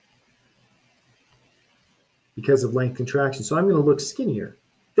 Because of length contraction. So I'm going to look skinnier.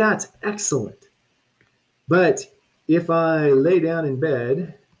 That's excellent. But if I lay down in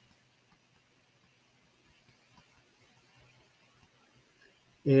bed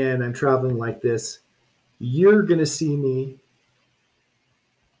and I'm traveling like this, you're going to see me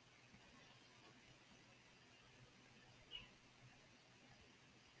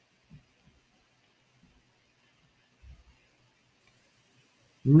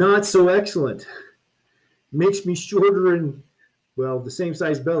not so excellent. Makes me shorter and, well, the same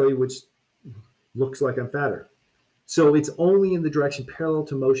size belly, which looks like I'm fatter. So it's only in the direction parallel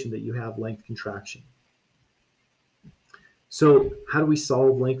to motion that you have length contraction. So how do we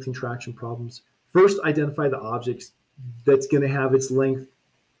solve length contraction problems? First, identify the objects that's going to have its length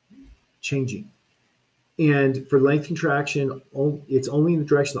changing. And for length contraction, it's only in the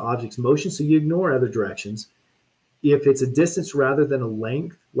direction of the object's motion, so you ignore other directions. If it's a distance rather than a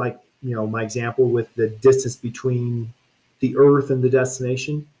length, like, you know, my example with the distance between the Earth and the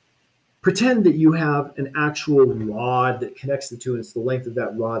destination, pretend that you have an actual rod that connects the two, and it's the length of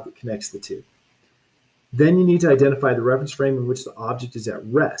that rod that connects the two. Then you need to identify the reference frame in which the object is at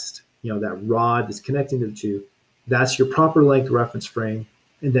rest. You know, that rod that's connecting to the two. That's your proper length reference frame,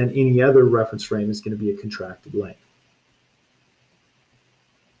 and then any other reference frame is going to be a contracted length.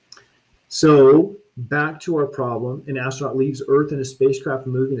 So back to our problem, an astronaut leaves Earth in a spacecraft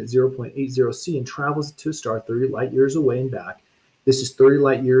moving at 0.80 c and travels to a star 30 light years away and back. This is 30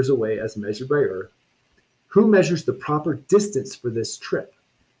 light years away as measured by Earth. Who measures the proper distance for this trip?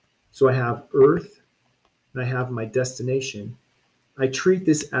 So I have Earth and I have my destination. I treat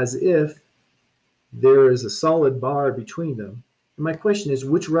this as if there is a solid bar between them. And my question is,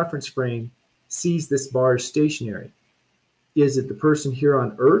 which reference frame sees this bar as stationary? Is it the person here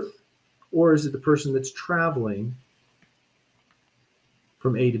on Earth, or is it the person that's traveling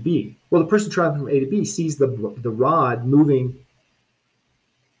from A to B? Well, the person traveling from A to B sees the rod moving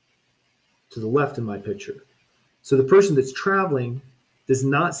to the left in my picture. So the person that's traveling does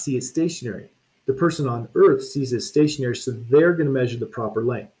not see it stationary. The person on Earth sees it stationary, so they're going to measure the proper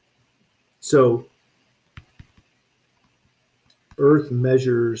length. So Earth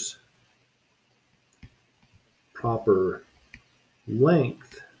measures proper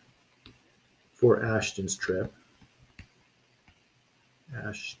length for Ashton's trip.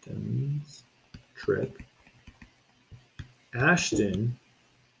 Ashton's trip. Ashton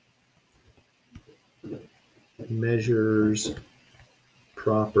measures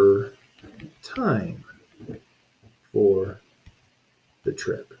proper time for the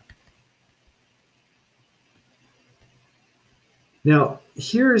trip. Now,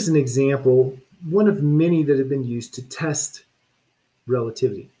 here is an example, one of many that have been used to test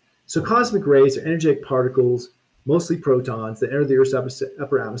relativity. So cosmic rays are energetic particles, mostly protons, that enter the Earth's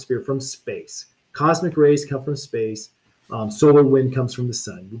upper atmosphere from space. Cosmic rays come from space. Solar wind comes from the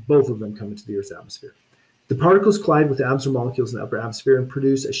sun. Both of them come into the Earth's atmosphere. The particles collide with the atoms or molecules in the upper atmosphere and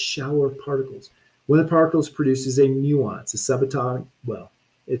produce a shower of particles. One of the particles produces a muon. It's a subatomic, well,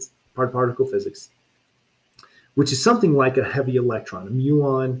 it's part of particle physics, which is something like a heavy electron. A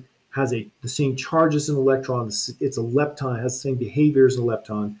muon has the same charge as an electron. It's a lepton, it has the same behavior as a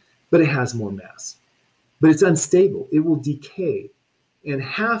lepton, but it has more mass. But it's unstable. It will decay. And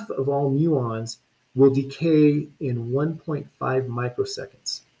half of all muons will decay in 1.5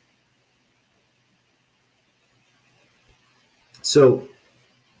 microseconds. So,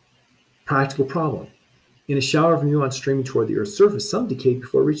 practical problem. In a shower of muons streaming toward the Earth's surface, some decay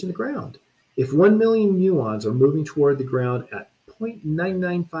before reaching the ground. If 1 million muons are moving toward the ground at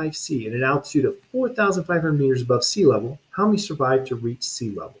 0.995 C at an altitude of 4,500 meters above sea level, how many survive to reach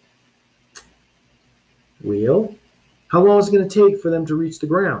sea level? Well, how long is it going to take for them to reach the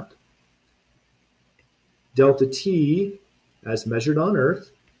ground? Delta T, as measured on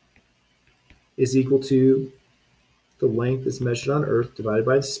Earth, is equal to the length as measured on Earth divided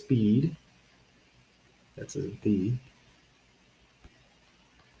by the speed. That's a V.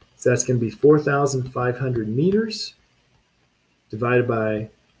 So that's going to be 4,500 meters divided by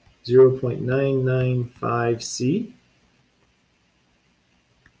 0.995 C.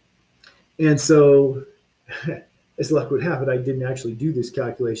 And so, as luck would have it, I didn't actually do this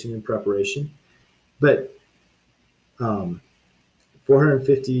calculation in preparation, but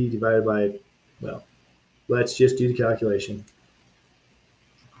 450 divided by, well, let's just do the calculation.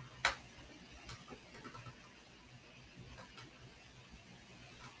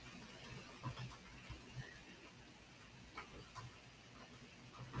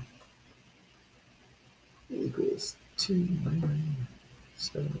 Equals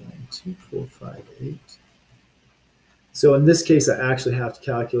 299,792,458. So in this case, I actually have to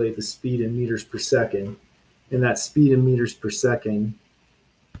calculate the speed in meters per second. And that speed in meters per second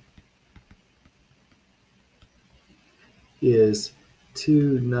is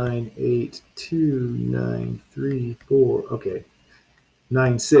 298,293,4, okay,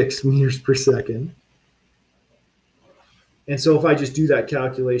 96 meters per second. And so if I just do that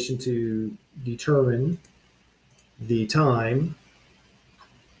calculation to determine the time,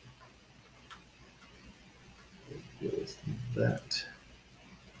 that,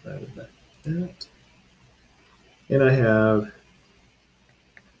 and I have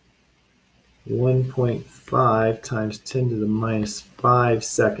 1.5 times 10 to the minus 5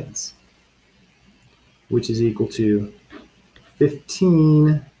 seconds, which is equal to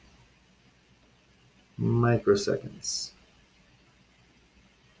 15 microseconds.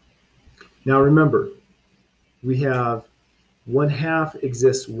 Now remember, we have 1/2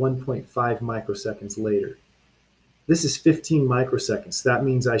 exists 1.5 microseconds later. This is 15 microseconds. That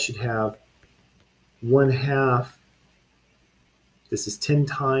means I should have 1/2. This is 10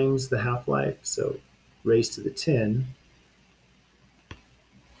 times the half-life, so raised to the 10.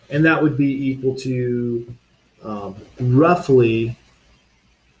 And that would be equal to roughly,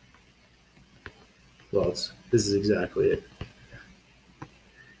 well, this is exactly it.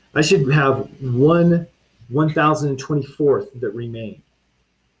 I should have 1,024th that remain.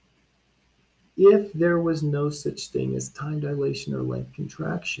 If there was no such thing as time dilation or length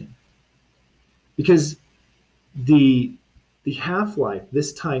contraction. Because the half-life,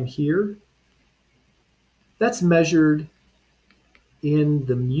 this time here, that's measured in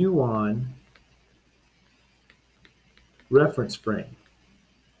the muon reference frame.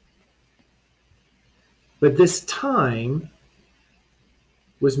 But this time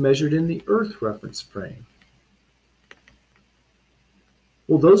was measured in the Earth reference frame.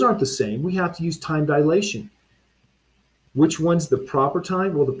 Well, those aren't the same. We have to use time dilation. Which one's the proper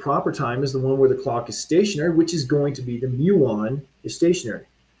time? Well, the proper time is the one where the clock is stationary, which is going to be the muon is stationary.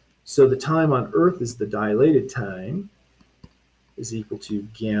 So the time on Earth is the dilated time, is equal to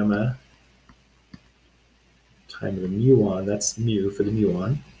gamma time of the muon. That's mu for the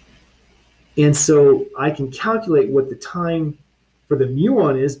muon. And so I can calculate what the time for the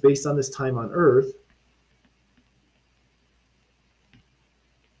muon is based on this time on Earth.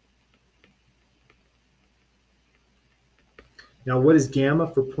 Now, what is gamma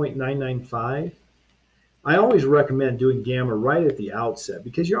for 0.995? I always recommend doing gamma right at the outset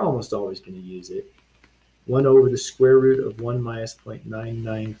because you're almost always going to use it. 1 over the square root of 1 minus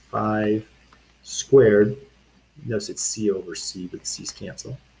 0.995 squared. Notice it's C over C, but the C's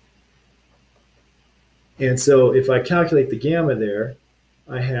cancel. And so if I calculate the gamma there,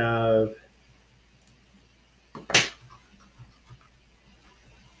 I have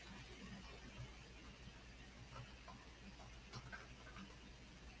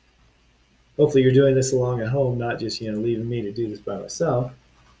hopefully you're doing this along at home, not just leaving me to do this by myself.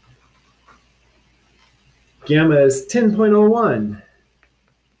 Gamma is 10.01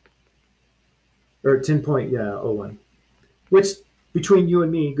 or 10.01, which between you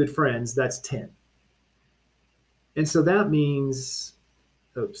and me, good friends, that's 10. And so that means,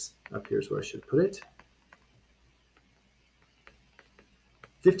 oops, up here's where I should put it.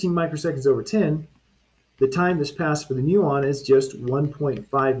 15 microseconds over 10, the time that's passed for the muon is just 1.5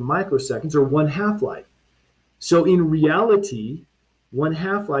 microseconds, or 1 half-life. So in reality, 1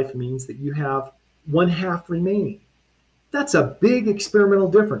 half-life means that you have 1 half remaining. That's a big experimental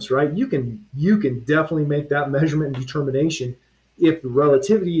difference, right? You can definitely make that measurement and determination if the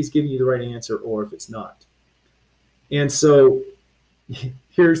relativity is giving you the right answer or if it's not. And so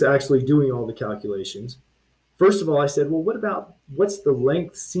here's actually doing all the calculations. First of all, I said, well, what's the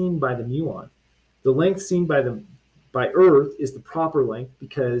length seen by the muon? The length seen by Earth is the proper length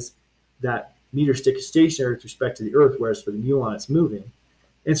because that meter stick is stationary with respect to the Earth, whereas for the muon, it's moving.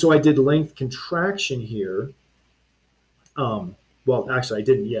 And so I did length contraction here. Well, actually, I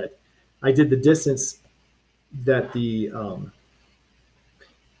didn't yet. I did the distance that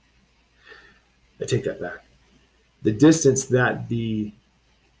I take that back. The distance that the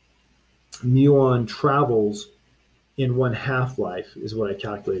muon travels in 1 half-life is what I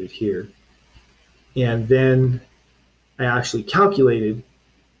calculated here. And then I actually calculated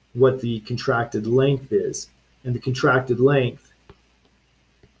what the contracted length is. And the contracted length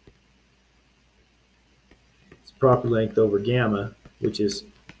is proper length over gamma, which is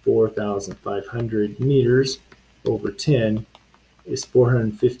 4,500 meters over 10 is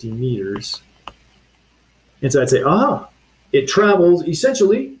 450 meters. And so I'd say, it travels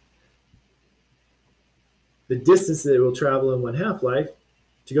essentially the distance that it will travel in 1 half-life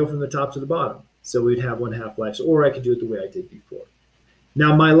to go from the top to the bottom. So we'd have 1 half-life, or I could do it the way I did before.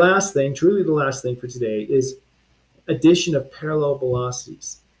 Now, my last thing, truly the last thing for today, is addition of parallel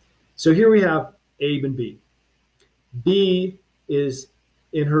velocities. So here we have Abe and B. B is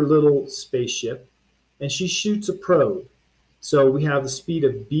in her little spaceship, and she shoots a probe. So we have the speed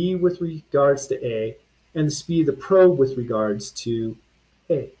of B with regards to A, and the speed of the probe with regards to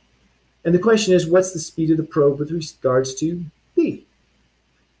A. And the question is, what's the speed of the probe with regards to B?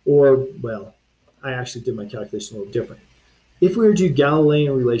 Or, well, I actually did my calculation a little different. If we were to do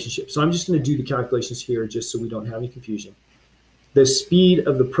Galilean relationship, so I'm just going to do the calculations here just so we don't have any confusion. The speed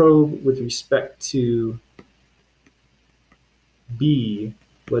of the probe with respect to B,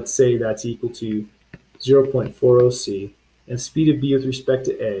 let's say that's equal to 0.40 c, and speed of B with respect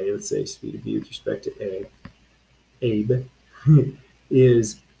to A, let's say speed of B with respect to A, Abe,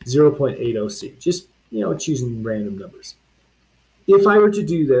 is 0.80 c, just, choosing random numbers. If I were to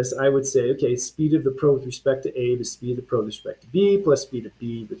do this, I would say, okay, speed of the probe with respect to Abe is speed of the probe with respect to B plus speed of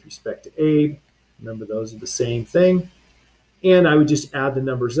B with respect to Abe. Remember, those are the same thing. And I would just add the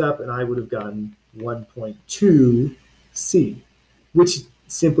numbers up, and I would have gotten 1.2 c, which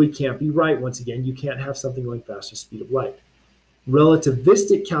simply can't be right. Once again, you can't have something going faster than the speed of light.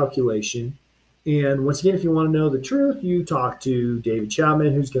 Relativistic calculation, and once again, if you want to know the truth, you talk to David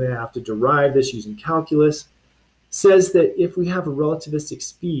Chapman, who's going to have to derive this using calculus, says that if we have a relativistic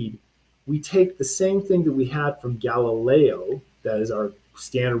speed, we take the same thing that we had from Galileo, that is our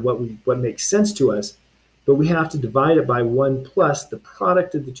standard, what makes sense to us, but we have to divide it by 1 plus the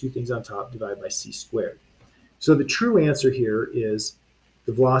product of the two things on top divided by c squared. So the true answer here is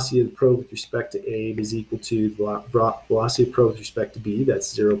the velocity of the probe with respect to A is equal to the velocity of the probe with respect to B,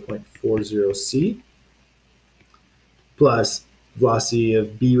 that's 0.40 c, plus velocity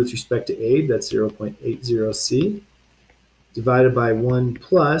of B with respect to A, that's 0.80 c, divided by 1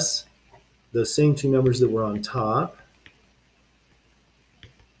 plus those same two numbers that were on top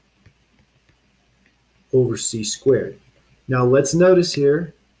over c squared. Now let's notice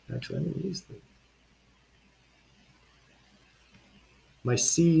here, actually I'm going to use My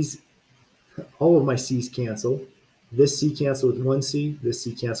C's, all of my C's cancel. This C cancel with one C, this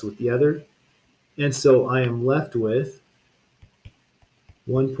C cancel with the other. And so I am left with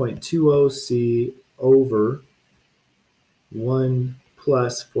 1.20 C over 1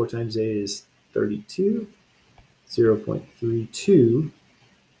 plus 4 times 8 is 32, 0.32,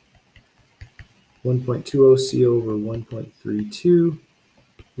 1.20 C over 1.32,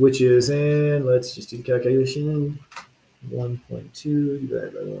 which is, and let's just do the calculation, 1.2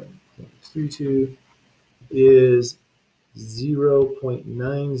 divided by 1.32 is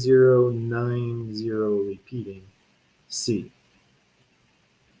 0.9090 repeating C.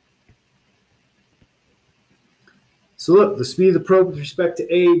 So look, the speed of the probe with respect to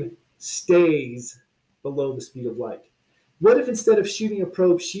Abe stays below the speed of light. What if instead of shooting a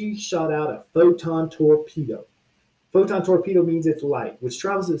probe, she shot out a photon torpedo? Photon torpedo means it's light, which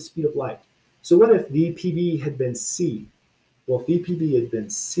travels at the speed of light. So what if VPB had been C? Well, if VPB had been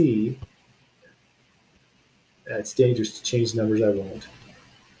C, it's dangerous to change numbers, I won't.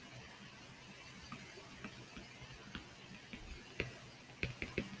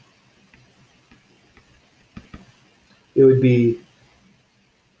 It would be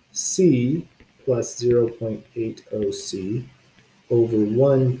C plus 0.80 C over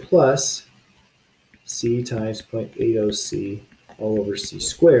 1 plus C times 0.80 C all over C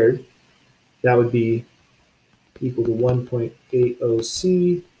squared. That would be equal to 1.80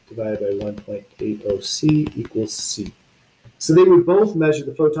 C divided by 1.80 C equals C. So they would both measure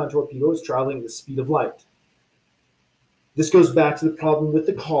the photon torpedo as traveling at the speed of light. This goes back to the problem with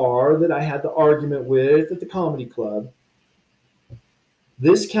the car that I had the argument with at the comedy club.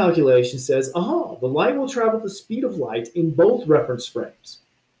 This calculation says, aha, the light will travel at the speed of light in both reference frames.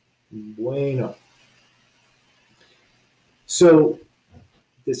 Bueno. So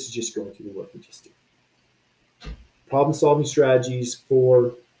this is just going through the work we just did. Problem-solving strategies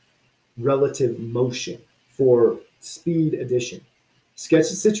for relative motion, for speed addition. Sketch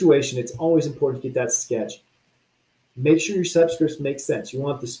the situation. It's always important to get that sketch. Make sure your subscripts make sense. You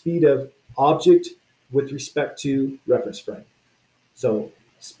want the speed of object with respect to reference frame. So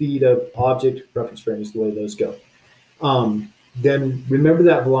speed of object, reference frame is the way those go. Then remember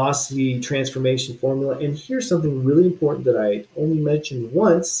that velocity transformation formula. And here's something really important that I only mentioned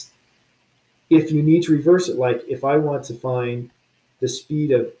once. If you need to reverse it, like if I want to find the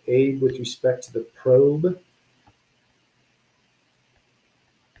speed of A with respect to the probe,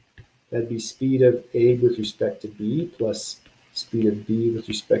 that'd be speed of A with respect to B plus speed of B with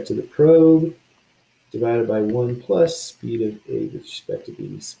respect to the probe divided by 1 plus speed of A with respect to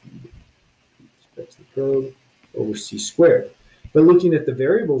B, speed with respect to the probe over C squared. But looking at the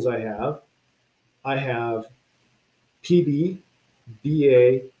variables I have PB,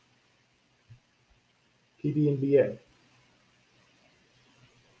 BA, PB and BA,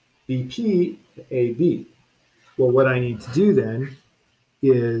 BP, AB. Well, what I need to do then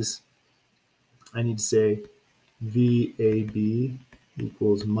is I need to say VAB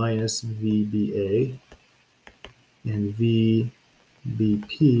equals minus VBA and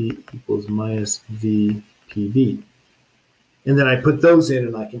VBP equals minus VPB. And then I put those in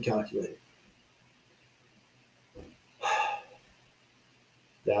and I can calculate it.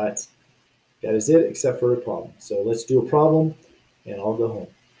 That is it, except for a problem. So let's do a problem and I'll go home.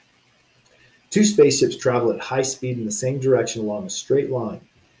 Two spaceships travel at high speed in the same direction along a straight line.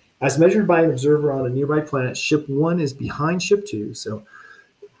 As measured by an observer on a nearby planet, ship 1 is behind ship 2. So,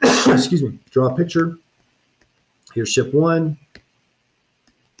 excuse me, draw a picture. Here's ship 1.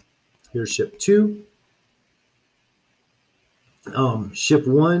 Here's ship 2. Ship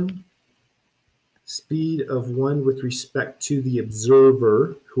 1, speed of 1 with respect to the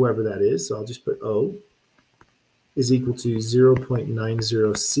observer, whoever that is, so I'll just put O, is equal to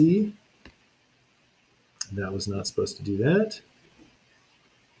 0.90 C. That was not supposed to do that.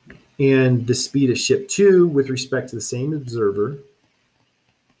 And the speed of ship 2 with respect to the same observer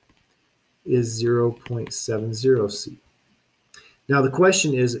is 0.70 C. Now the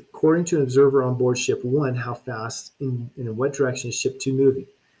question is, according to an observer on board ship 1, how fast in what direction is ship 2 moving?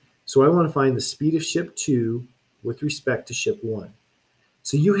 So I want to find the speed of ship 2 with respect to ship 1.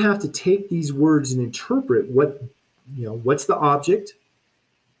 So you have to take these words and interpret what's the object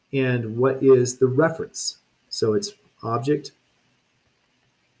and what is the reference. So it's object,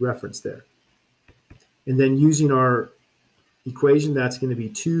 reference there. And then using our equation, that's going to be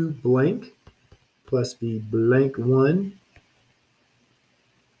 2 blank plus V blank 1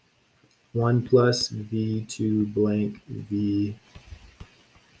 plus V2 blank V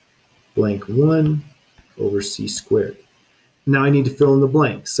blank 1 over C squared. Now I need to fill in the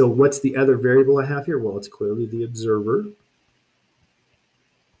blank. So what's the other variable I have here? Well, it's clearly the observer.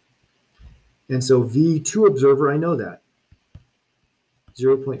 And so V2 observer, I know that.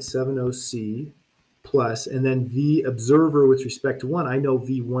 0.70 C plus, and then V observer with respect to 1, I know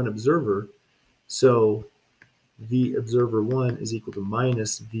V1 observer. So V observer 1 is equal to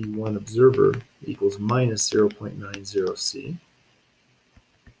minus V1 observer equals minus 0.90 C.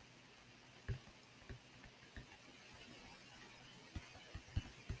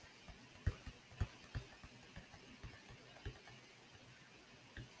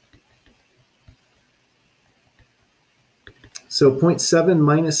 So 0.7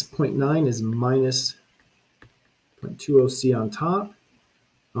 minus 0.9 is minus 0.20 C on top.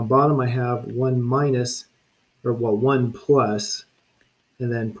 On bottom, I have 1 minus, or well, 1 plus,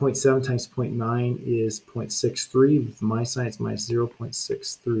 and then 0.7 times 0.9 is 0.63. With my sign, it's minus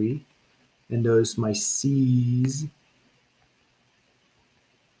 0.63. And notice my C's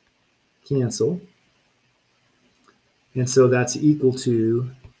cancel. And so that's equal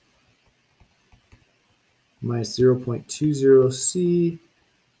to minus 0.20 C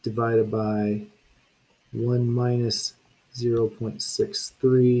divided by 1 minus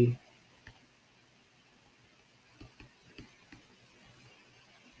 0.63.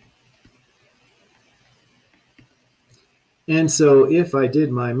 And so if I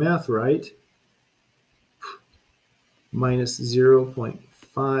did my math right, minus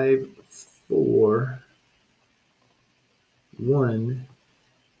 0.541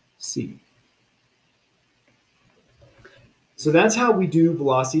 C. So that's how we do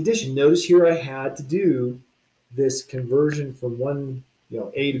velocity addition. Notice here I had to do this conversion from one,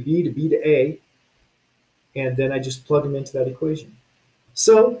 A to B to A, and then I just plug them into that equation.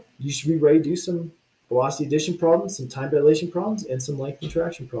 So you should be ready to do some velocity addition problems, some time dilation problems, and some length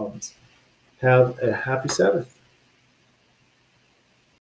contraction problems. Have a happy Sabbath.